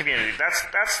 Not this community.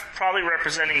 That's probably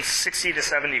representing 60 to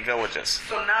 70 villages.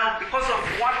 So now, because of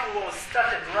what was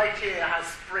started right here, has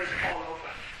spread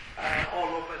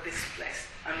all over this place,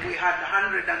 and we had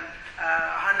 100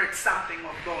 something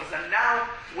of those, and now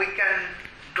we can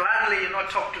gladly,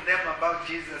 talk to them about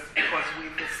Jesus, because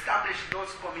we've established those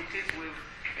committees, we've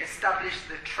established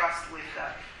the trust with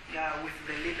the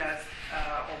leaders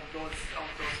of those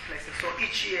places. So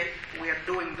each year we are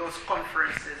doing those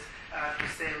conferences to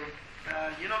say,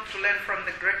 to learn from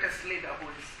the greatest leader, who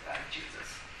is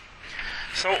Jesus.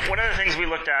 So one of the things we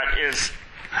looked at is,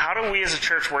 how do we as a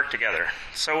church work together?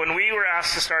 So when we were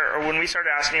asked to start, or when we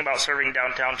started asking about serving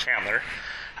downtown Chandler,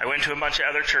 I went to a bunch of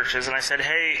other churches and I said,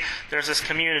 hey, there's this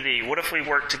community. What if we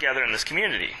work together in this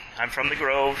community? I'm from the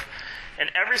Grove.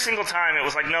 And every single time it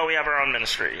was like, no, we have our own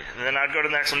ministry. And then I'd go to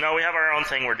the next one, no, we have our own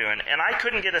thing we're doing. And I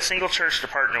couldn't get a single church to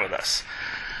partner with us.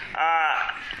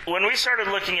 When we started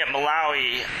looking at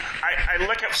Malawi, I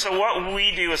look at, so what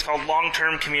we do is called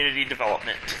long-term community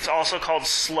development. It's also called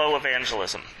slow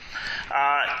evangelism.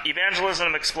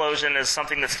 Evangelism explosion is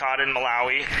something that's taught in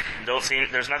Malawi.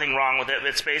 There's nothing wrong with it.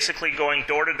 It's basically going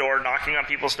door to door, knocking on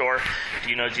people's door. Do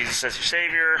you know Jesus as your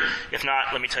Savior? If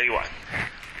not, let me tell you what.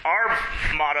 Our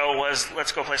motto was,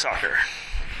 let's go play soccer.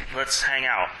 Let's hang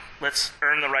out. Let's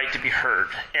earn the right to be heard.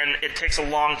 And it takes a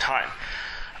long time.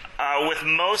 With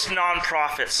most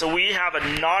nonprofits, so we have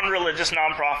a non-religious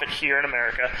nonprofit here in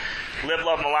America. Live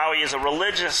Love Malawi is a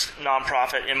religious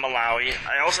nonprofit in Malawi.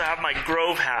 I also have my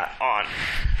Grove hat on.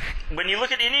 When you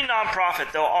look at any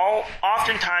nonprofit, they'll all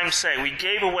oftentimes say, we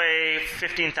gave away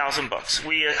 15,000 books.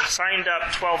 We signed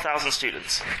up 12,000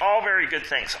 students. All very good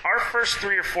things. Our first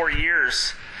 3 or 4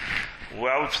 years,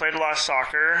 well, we played a lot of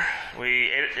soccer.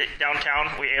 We ate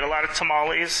downtown. We ate a lot of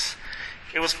tamales.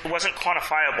 It wasn't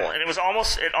quantifiable, and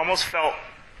it almost felt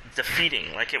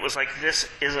defeating. Like it was like, this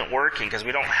isn't working because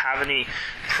we don't have any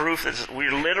proof.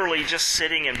 We're literally just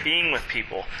sitting and being with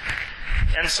people.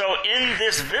 And so in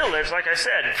this village, like I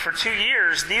said, for 2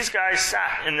 years, these guys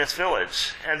sat in this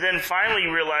village, and then finally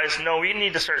realized, no, we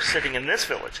need to start sitting in this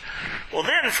village. Well,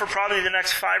 then for probably the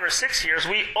next 5 or 6 years,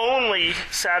 we only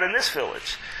sat in this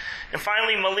village. And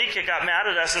finally, Malika got mad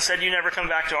at us and said, you never come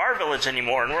back to our village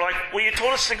anymore. And we're like, well, you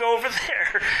told us to go over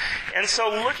there. And so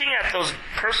looking at those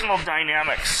personal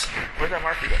dynamics, where'd that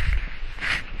marker go?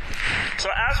 So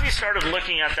as we started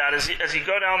looking at that, as you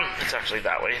go down, it's actually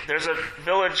that way, there's a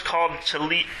village called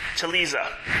Chaliza.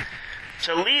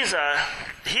 Chaliza,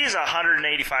 he's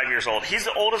 185 years old. He's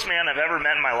the oldest man I've ever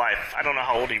met in my life. I don't know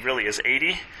how old he really is,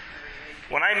 80?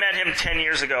 When I met him 10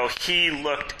 years ago, he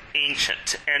looked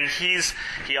ancient, and he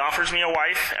offers me a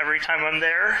wife every time I'm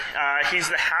there. He's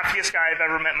the happiest guy I've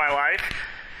ever met in my life.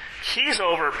 He's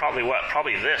over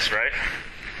probably this, right?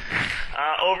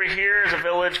 Over here is a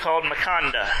village called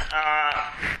Makanda.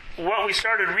 What we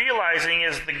started realizing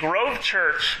is the Grove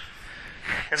Church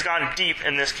has gone deep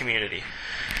in this community.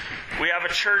 We have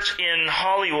a church in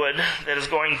Hollywood that is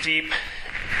going deep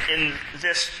in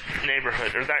this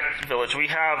neighborhood, or that village. We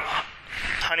have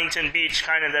Huntington Beach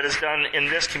kind of that is done in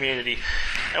this community.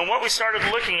 And what we started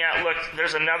looking at, look,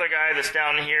 there's another guy that's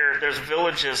down here. There's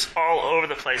villages all over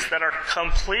the place that are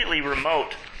completely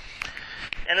remote.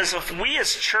 And as if we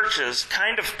as churches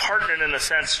kind of partnered in a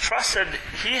sense, trusted,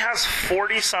 he has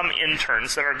 40-some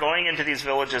interns that are going into these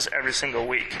villages every single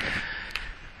week.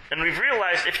 And we've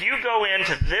realized if you go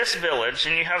into this village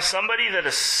and you have somebody that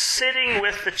is sitting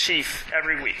with the chief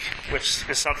every week, which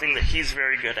is something that he's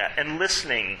very good at, and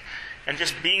listening and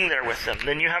just being there with them,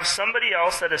 then you have somebody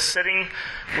else that is sitting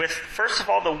with, first of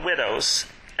all, the widows,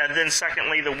 and then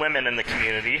secondly, the women in the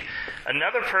community,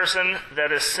 another person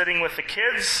that is sitting with the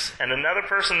kids, and another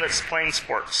person that's playing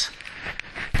sports.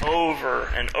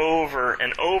 over and over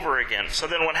and over again. So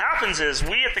then what happens is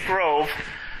we at the Grove,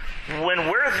 when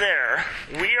we're there,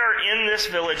 we are in this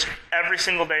village every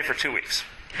single day for 2 weeks.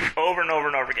 Over and over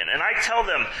and over again. And I tell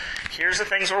them, here's the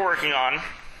things we're working on.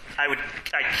 I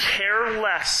care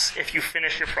less if you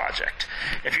finish your project.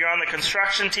 If you're on the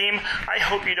construction team, I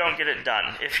hope you don't get it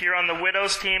done. If you're on the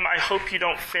widows team, I hope you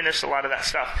don't finish a lot of that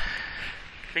stuff.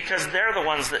 Because they're the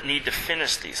ones that need to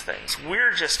finish these things.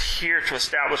 We're just here to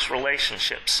establish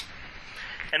relationships.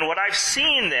 And what I've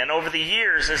seen then over the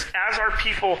years is as our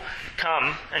people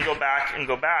come and go back,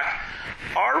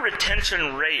 our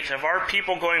retention rate of our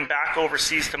people going back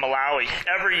overseas to Malawi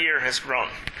every year has grown.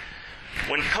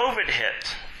 When COVID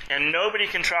hit, and nobody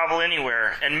can travel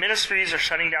anywhere, and ministries are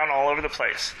shutting down all over the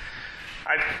place,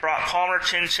 I brought Palmer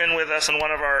Chin Chin with us and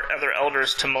one of our other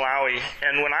elders to Malawi,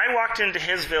 and when I walked into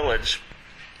his village,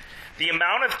 the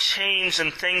amount of change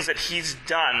and things that he's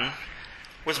done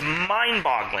was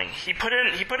mind-boggling. He's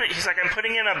like, I'm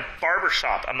putting in a barber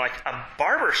shop. I'm like, a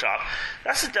barber shop?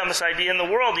 That's the dumbest idea in the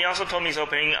world. He also told me he's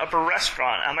opening up a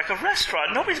restaurant. I'm like, a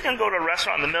restaurant? Nobody's going to go to a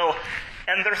restaurant in the middle,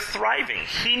 and they're thriving.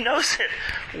 He knows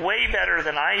it way better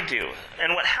than I do.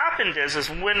 And what happened is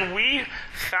when we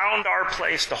found our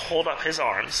place to hold up his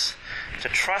arms, to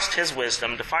trust his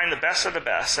wisdom, to find the best of the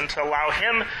best, and to allow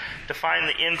him to find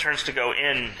the interns to go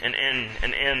in and in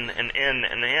and in and in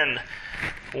and in,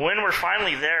 when we're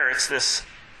finally there, it's this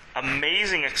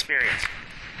amazing experience.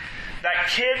 That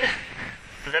kid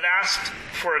that asked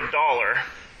for $1,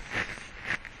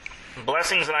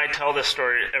 Blessings and I tell this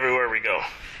story everywhere we go.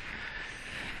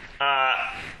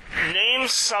 Name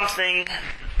something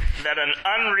that an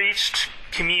unreached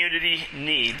community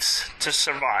needs to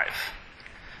survive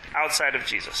outside of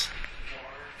Jesus.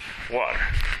 Water.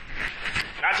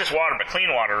 Not just water, but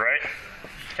clean water, right?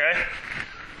 Okay?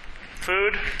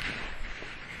 Food.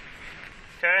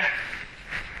 Okay?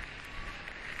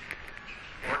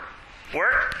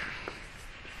 Work.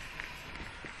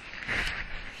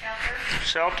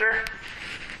 Shelter.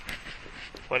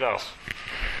 What else?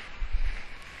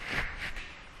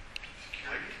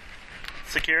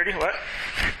 Security. What?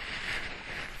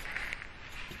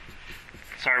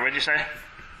 Sorry, what'd you say?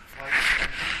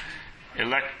 I'm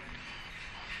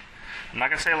not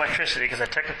going to say electricity because I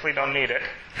technically don't need it.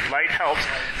 Light helps.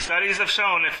 Studies have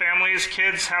shown if families,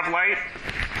 kids have light,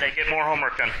 they get more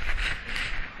homework done.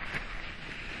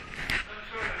 Some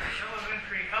sort of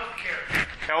elementary healthcare.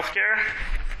 Healthcare.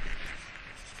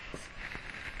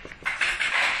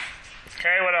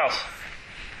 Okay, what else?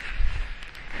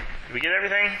 Did we get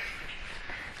everything?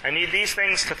 I need these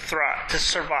things to thrive, to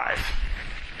survive.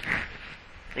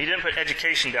 You didn't put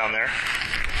education down there.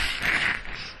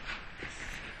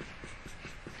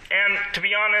 And to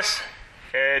be honest,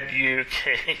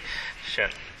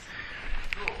 education.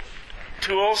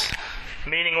 Tools,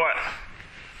 meaning what?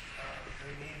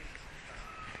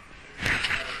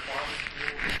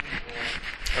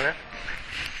 Okay.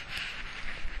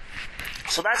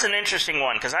 So that's an interesting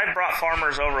one, because I've brought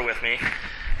farmers over with me.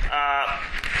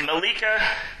 Malika,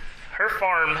 her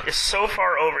farm is so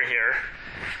far over here,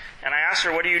 and I asked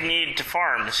her, what do you need to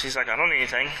farm? And she's like, I don't need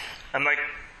anything. I'm like,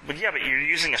 but you're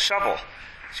using a shovel.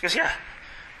 She goes, yeah.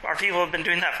 Our people have been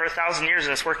doing that for 1,000 years,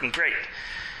 and it's working great.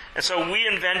 And so we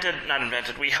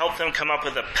we helped them come up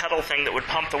with a pedal thing that would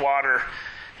pump the water,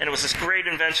 and it was this great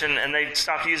invention, and they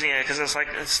stopped using it because it's like,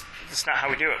 it's not how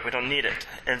we do it. We don't need it.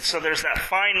 And so there's that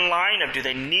fine line of, do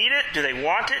they need it? Do they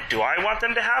want it? Do I want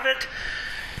them to have it?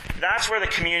 That's where the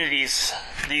communities,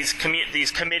 these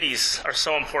committees are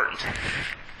so important.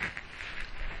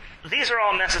 These are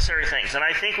all necessary things, and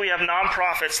I think we have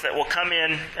nonprofits that will come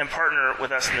in and partner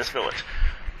with us in this village.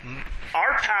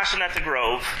 Our passion at the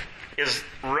Grove is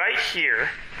right here.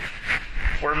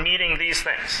 We're meeting these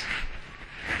things.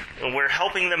 And we're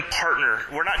helping them partner.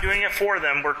 We're not doing it for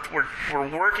them. We're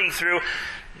working through.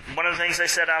 One of the things they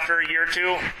said after a year or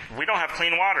two, we don't have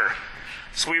clean water.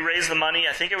 So we raised the money.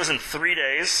 I think it was in 3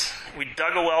 days. We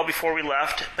dug a well before we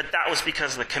left, but that was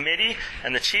because the committee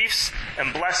and the chiefs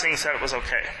and Blessing said it was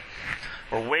okay.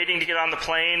 We're waiting to get on the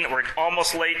plane. We're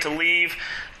almost late to leave.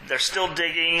 They're still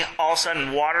digging. All of a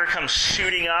sudden, water comes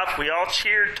shooting up. We all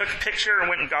cheered, took a picture, and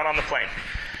went and got on the plane.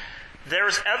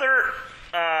 There's other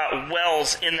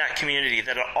wells in that community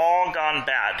that have all gone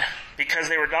bad because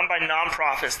they were done by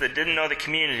nonprofits that didn't know the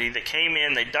community, that came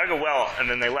in, they dug a well, and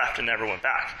then they left and never went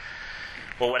back.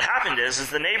 Well, what happened is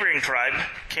the neighboring tribe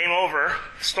came over,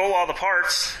 stole all the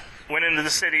parts, went into the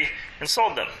city, and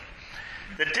sold them.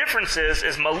 The difference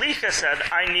is Malika said,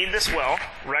 I need this well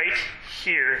right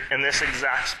here in this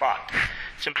exact spot.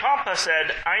 Chimpampa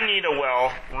said, I need a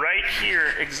well right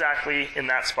here exactly in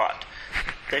that spot.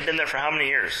 They've been there for how many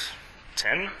years?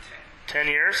 10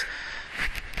 years.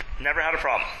 Never had a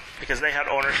problem because they had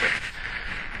ownership.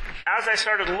 As I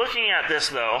started looking at this,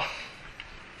 though,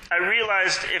 I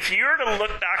realized if you were to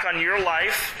look back on your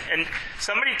life and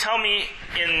somebody tell me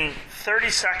in 30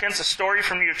 seconds a story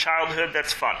from your childhood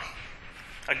that's fun,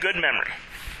 a good memory.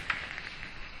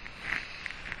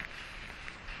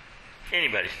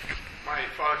 Anybody? My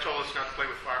father told us not to play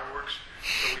with fireworks,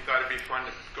 so we thought it'd be fun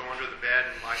to go under the bed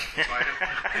and light them.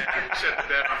 And we set the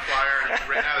bed on fire and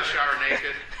ran out of the shower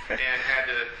naked and had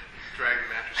to drag the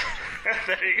mattress outside.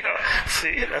 There you go.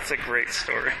 See, that's a great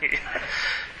story.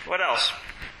 What else?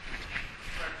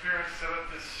 My parents set up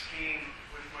this scheme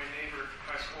with my neighbor,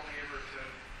 high school neighbor, to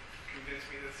convince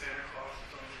me that Santa Claus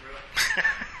was on the roof.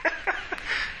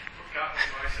 Got my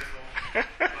bicycle,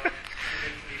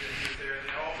 convinced me that he was there, and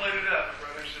they all played it up.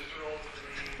 Brother and sister rolled with me.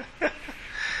 And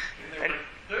they were like,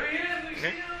 there he is, we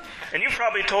see him. And you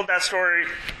probably told that story,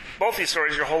 both these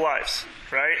stories, your whole lives,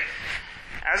 right?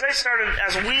 As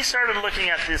we started looking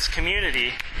at this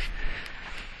community,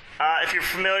 if you're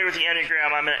familiar with the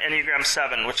Enneagram, I'm an Enneagram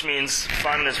 7, which means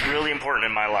fun is really important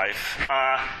in my life.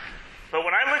 But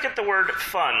when I look at the word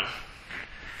fun,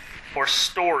 or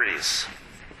stories,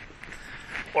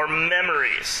 or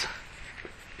memories,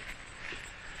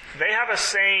 they have a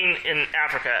saying in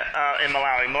Africa, in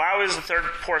Malawi. Malawi is the third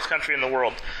poorest country in the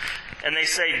world. And they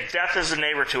say, death is a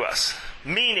neighbor to us.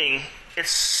 Meaning,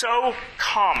 it's so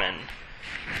common,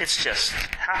 it just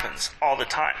happens all the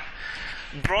time.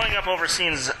 Growing up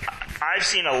overseas, I've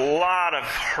seen a lot of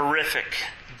horrific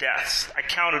deaths. I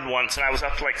counted once, and I was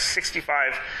up to like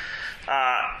 65,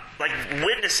 like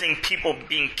witnessing people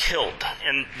being killed.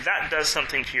 And that does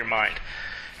something to your mind.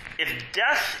 If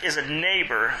death is a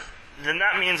neighbor, then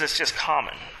that means it's just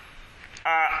common.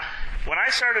 When I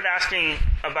started asking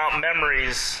about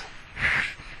memories,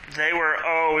 they were,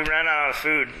 we ran out of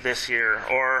food this year,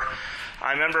 or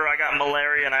I remember I got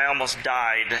malaria and I almost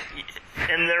died.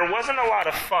 And there wasn't a lot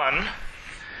of fun,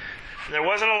 there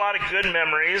wasn't a lot of good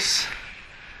memories,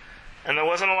 and there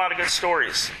wasn't a lot of good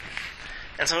stories.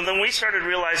 And so then we started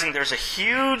realizing there's a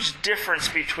huge difference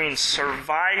between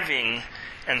surviving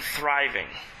and thriving.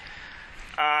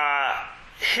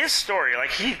 His story, like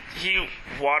he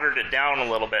watered it down a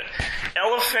little bit.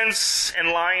 Elephants and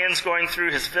lions going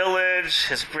through his village.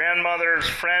 His grandmother's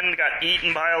friend got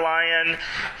eaten by a lion.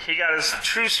 He got his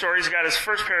true stories. He got his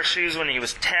first pair of shoes when he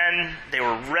was 10. They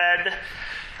were red.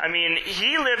 I mean,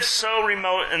 he lived so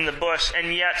remote in the bush,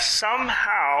 and yet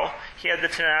somehow he had the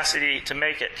tenacity to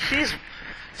make it. Is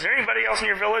there anybody else in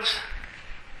your village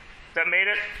that made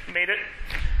it?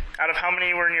 Out of how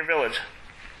many were in your village?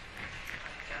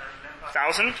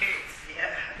 1,000?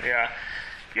 Yeah.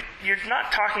 You're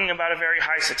not talking about a very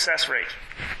high success rate.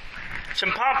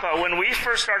 Chimpapa, when we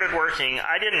first started working,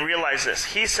 I didn't realize this.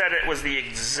 He said it was the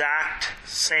exact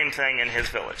same thing in his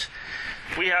village.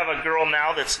 We have a girl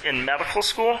now that's in medical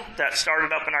school that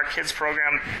started up in our kids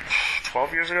program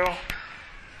 12 years ago.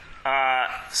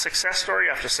 Success story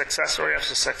after success story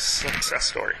after success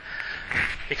story.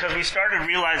 Because we started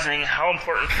realizing how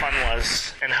important fun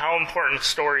was and how important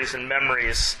stories and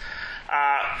memories.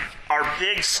 Our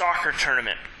big soccer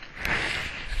tournament.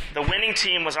 The winning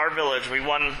team was our village. We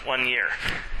won one year.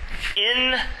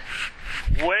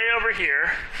 Way over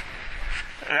here,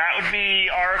 that would be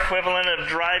our equivalent of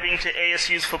driving to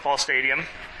ASU's football stadium.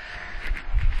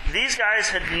 These guys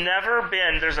had never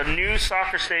been. There's a new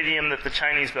soccer stadium that the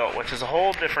Chinese built, which is a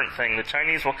whole different thing. The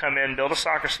Chinese will come in, build a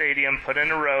soccer stadium, put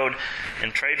in a road,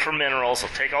 and trade for minerals.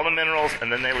 They'll take all the minerals, and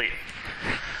then they leave.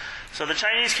 So the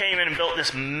Chinese came in and built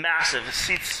this massive, it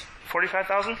seats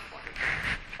 45,000?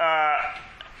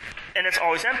 And it's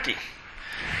always empty.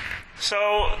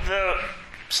 So the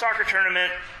soccer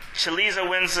tournament,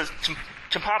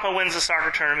 Chimpapa wins the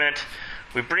soccer tournament.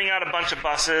 We bring out a bunch of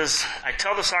buses. I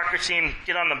tell the soccer team,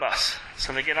 get on the bus.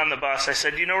 So they get on the bus. I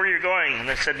said, do you know where you're going? And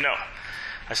they said, no.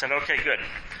 I said, okay, good.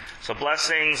 So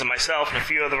Blessings and myself and a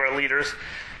few of our leaders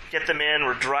get them in.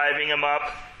 We're driving them up.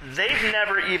 They've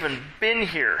never even been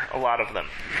here, a lot of them.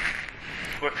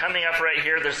 We're coming up right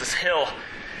here. There's this hill.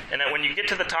 And when you get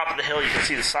to the top of the hill, you can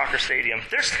see the soccer stadium.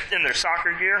 They're in their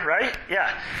soccer gear, right?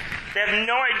 Yeah. They have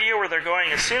no idea where they're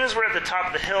going. As soon as we're at the top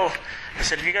of the hill, I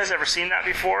said, have you guys ever seen that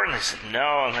before? And they said,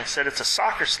 no. And I said, it's a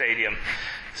soccer stadium.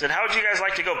 I said, how would you guys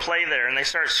like to go play there? And they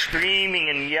start screaming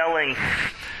and yelling.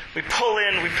 We pull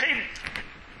in. We paid...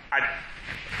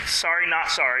 Sorry, not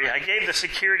sorry. I gave the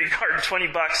security guard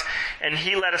 $20, and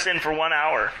he let us in for 1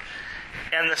 hour.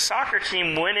 And the soccer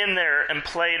team went in there and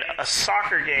played a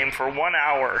soccer game for 1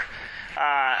 hour.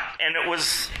 And it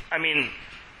was,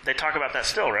 they talk about that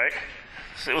still, right?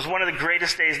 So it was one of the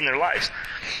greatest days in their lives.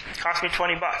 It cost me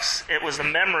 $20. It was the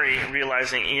memory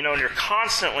realizing, and you're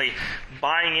constantly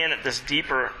buying in at this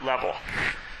deeper level.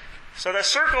 So that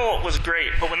circle was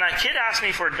great, but when that kid asked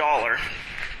me for $1,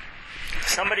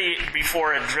 somebody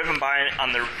before had driven by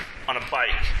on a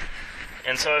bike.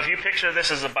 And so if you picture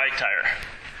this as a bike tire,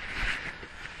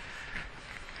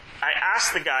 I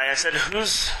asked the guy, I said,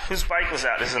 whose bike was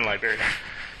that? This is in Liberia.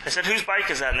 I said, whose bike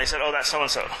is that? And they said, oh, that's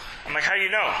so-and-so. I'm like, how do you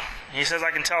know? And he says,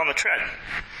 I can tell on the tread.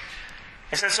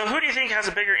 I said, so who do you think has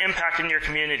a bigger impact in your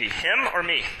community, him or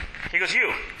me? He goes,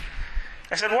 you.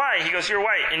 I said, why? He goes, you're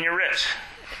white and you're rich.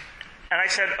 And I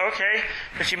said, okay,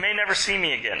 but you may never see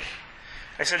me again.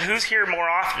 I said, who's here more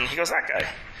often? He goes, that guy.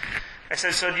 I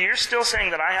said, so you're still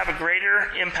saying that I have a greater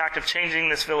impact of changing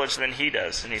this village than he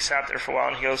does? And he sat there for a while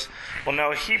and he goes, well,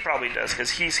 no, he probably does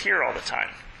because he's here all the time.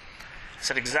 I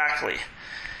said, exactly.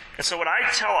 And so what I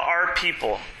tell our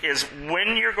people is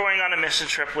when you're going on a mission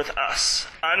trip with us,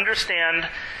 understand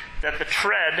that the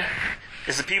tread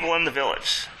is the people in the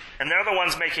village. And they're the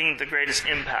ones making the greatest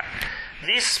impact.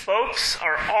 These spokes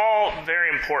are all very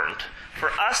important.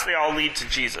 For us, they all lead to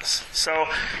Jesus. So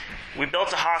we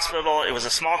built a hospital. It was a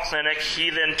small clinic. He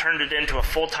then turned it into a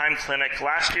full-time clinic.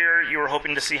 Last year, you were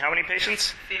hoping to see how many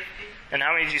patients? 50. And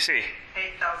how many did you see?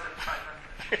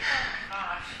 8,500.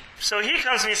 So he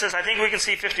comes to me and says, I think we can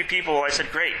see 50 people. I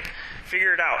said, great.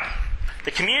 Figure it out.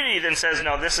 The community then says,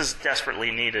 no, this is desperately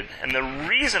needed. And the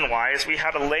reason why is we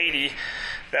had a lady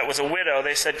that was a widow.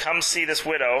 They said, come see this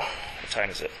widow. What time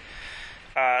is it?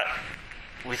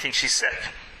 We think she's sick.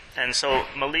 And so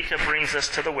Malika brings us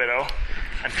to the widow.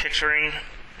 I'm picturing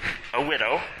a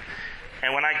widow.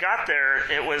 And when I got there,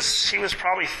 she was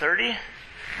probably 30.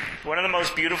 One of the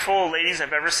most beautiful ladies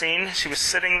I've ever seen. She was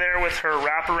sitting there with her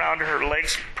wrap around her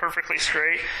legs perfectly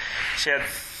straight. She had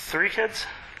 3 kids?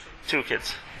 2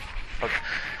 kids. Okay.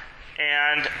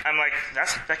 And I'm like,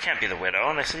 that can't be the widow.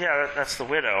 And they said, yeah, that's the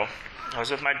widow. I was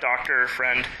with my doctor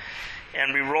friend,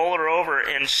 and we roll her over,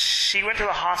 and she went to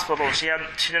the hospital, and she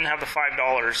didn't have the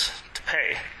 $5 to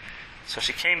pay. So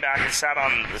she came back and sat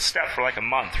on the step for like a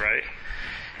month, right?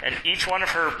 And each one of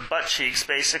her butt cheeks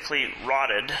basically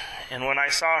rotted. And when I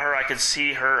saw her, I could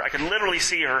literally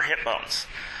see her hip bones.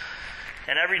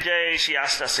 And every day she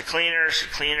asked us to clean her,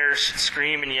 she'd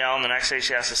scream and yell, and the next day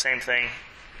she asked the same thing.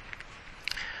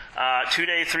 3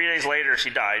 days later, she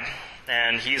died.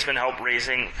 And he's been helped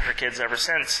raising her kids ever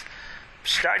since.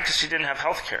 She died because she didn't have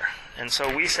health care. And so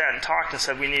we sat and talked and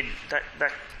said, we need,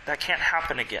 that can't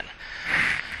happen again.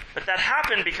 But that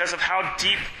happened because of how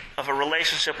deep of a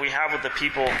relationship we have with the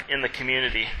people in the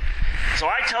community. So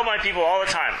I tell my people all the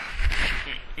time,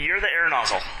 you're the air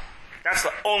nozzle. That's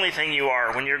the only thing you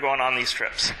are when you're going on these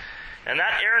trips. And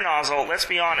that air nozzle, let's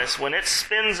be honest, when it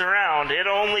spins around, it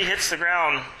only hits the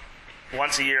ground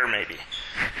once a year maybe.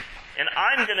 And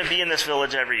I'm going to be in this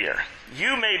village every year.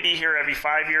 You may be here every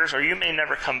 5 years, or you may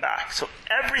never come back. So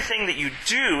everything that you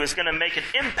do is going to make an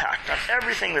impact on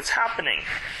everything that's happening.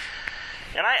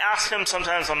 And I ask him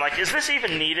sometimes, I'm like, is this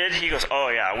even needed? He goes, oh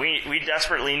yeah, we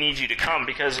desperately need you to come,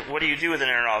 because what do you do with an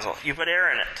air nozzle? You put air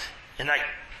in it, and that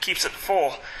keeps it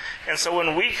full. And so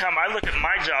when we come, I look at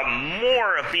my job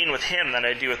more of being with him than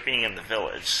I do with being in the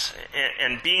village,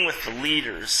 and being with the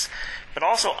leaders, but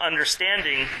also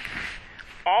understanding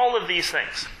all of these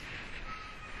things.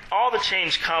 All the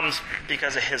change comes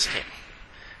because of his team.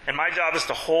 And my job is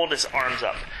to hold his arms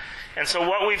up. And so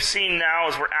what we've seen now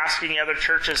is we're asking other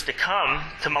churches to come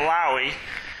to Malawi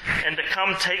and to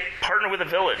come partner with the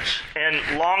village, and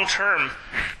long term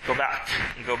go back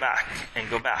and go back and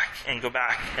go back and go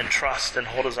back and trust and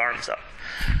hold his arms up.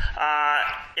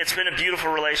 It's been a beautiful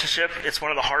relationship. It's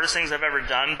one of the hardest things I've ever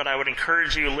done, but I would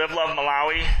encourage you, Live Love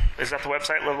Malawi. Is that the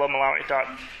website?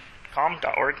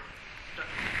 livelovemalawi.com.org?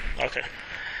 Okay.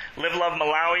 Live Love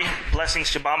Malawi, Blessings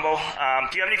Chibambo.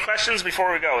 Do you have any questions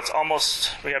before we go?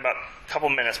 We got about a couple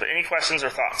minutes, but any questions or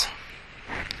thoughts?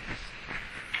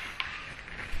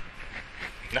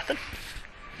 Nothing?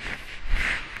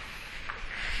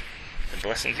 The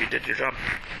blessings, you did your job.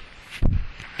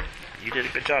 You did a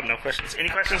good job, no questions. Any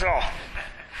questions at all?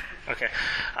 Okay.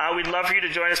 We'd love for you to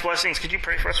join us, Blessings. Could you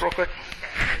pray for us real quick?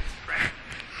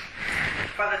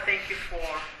 Father, thank you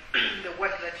for the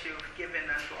work that you've given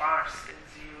unto us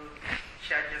as you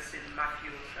charge us in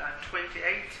Matthew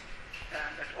 28,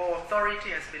 that all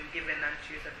authority has been given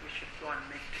unto you, that we should go and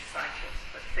make disciples.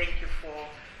 But thank you for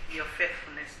your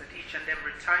faithfulness, that each and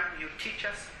every time you teach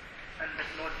us, and that,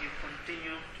 Lord, you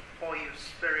continue to pour your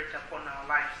Spirit upon our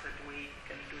lives, that we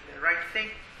can do the right thing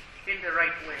in the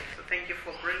right way. So thank you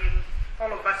for bringing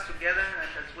all of us together,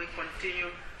 and as we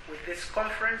continue with this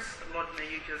conference. Lord, may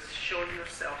you just show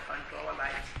yourself unto our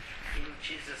lives. In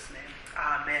Jesus' name,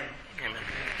 amen. Amen.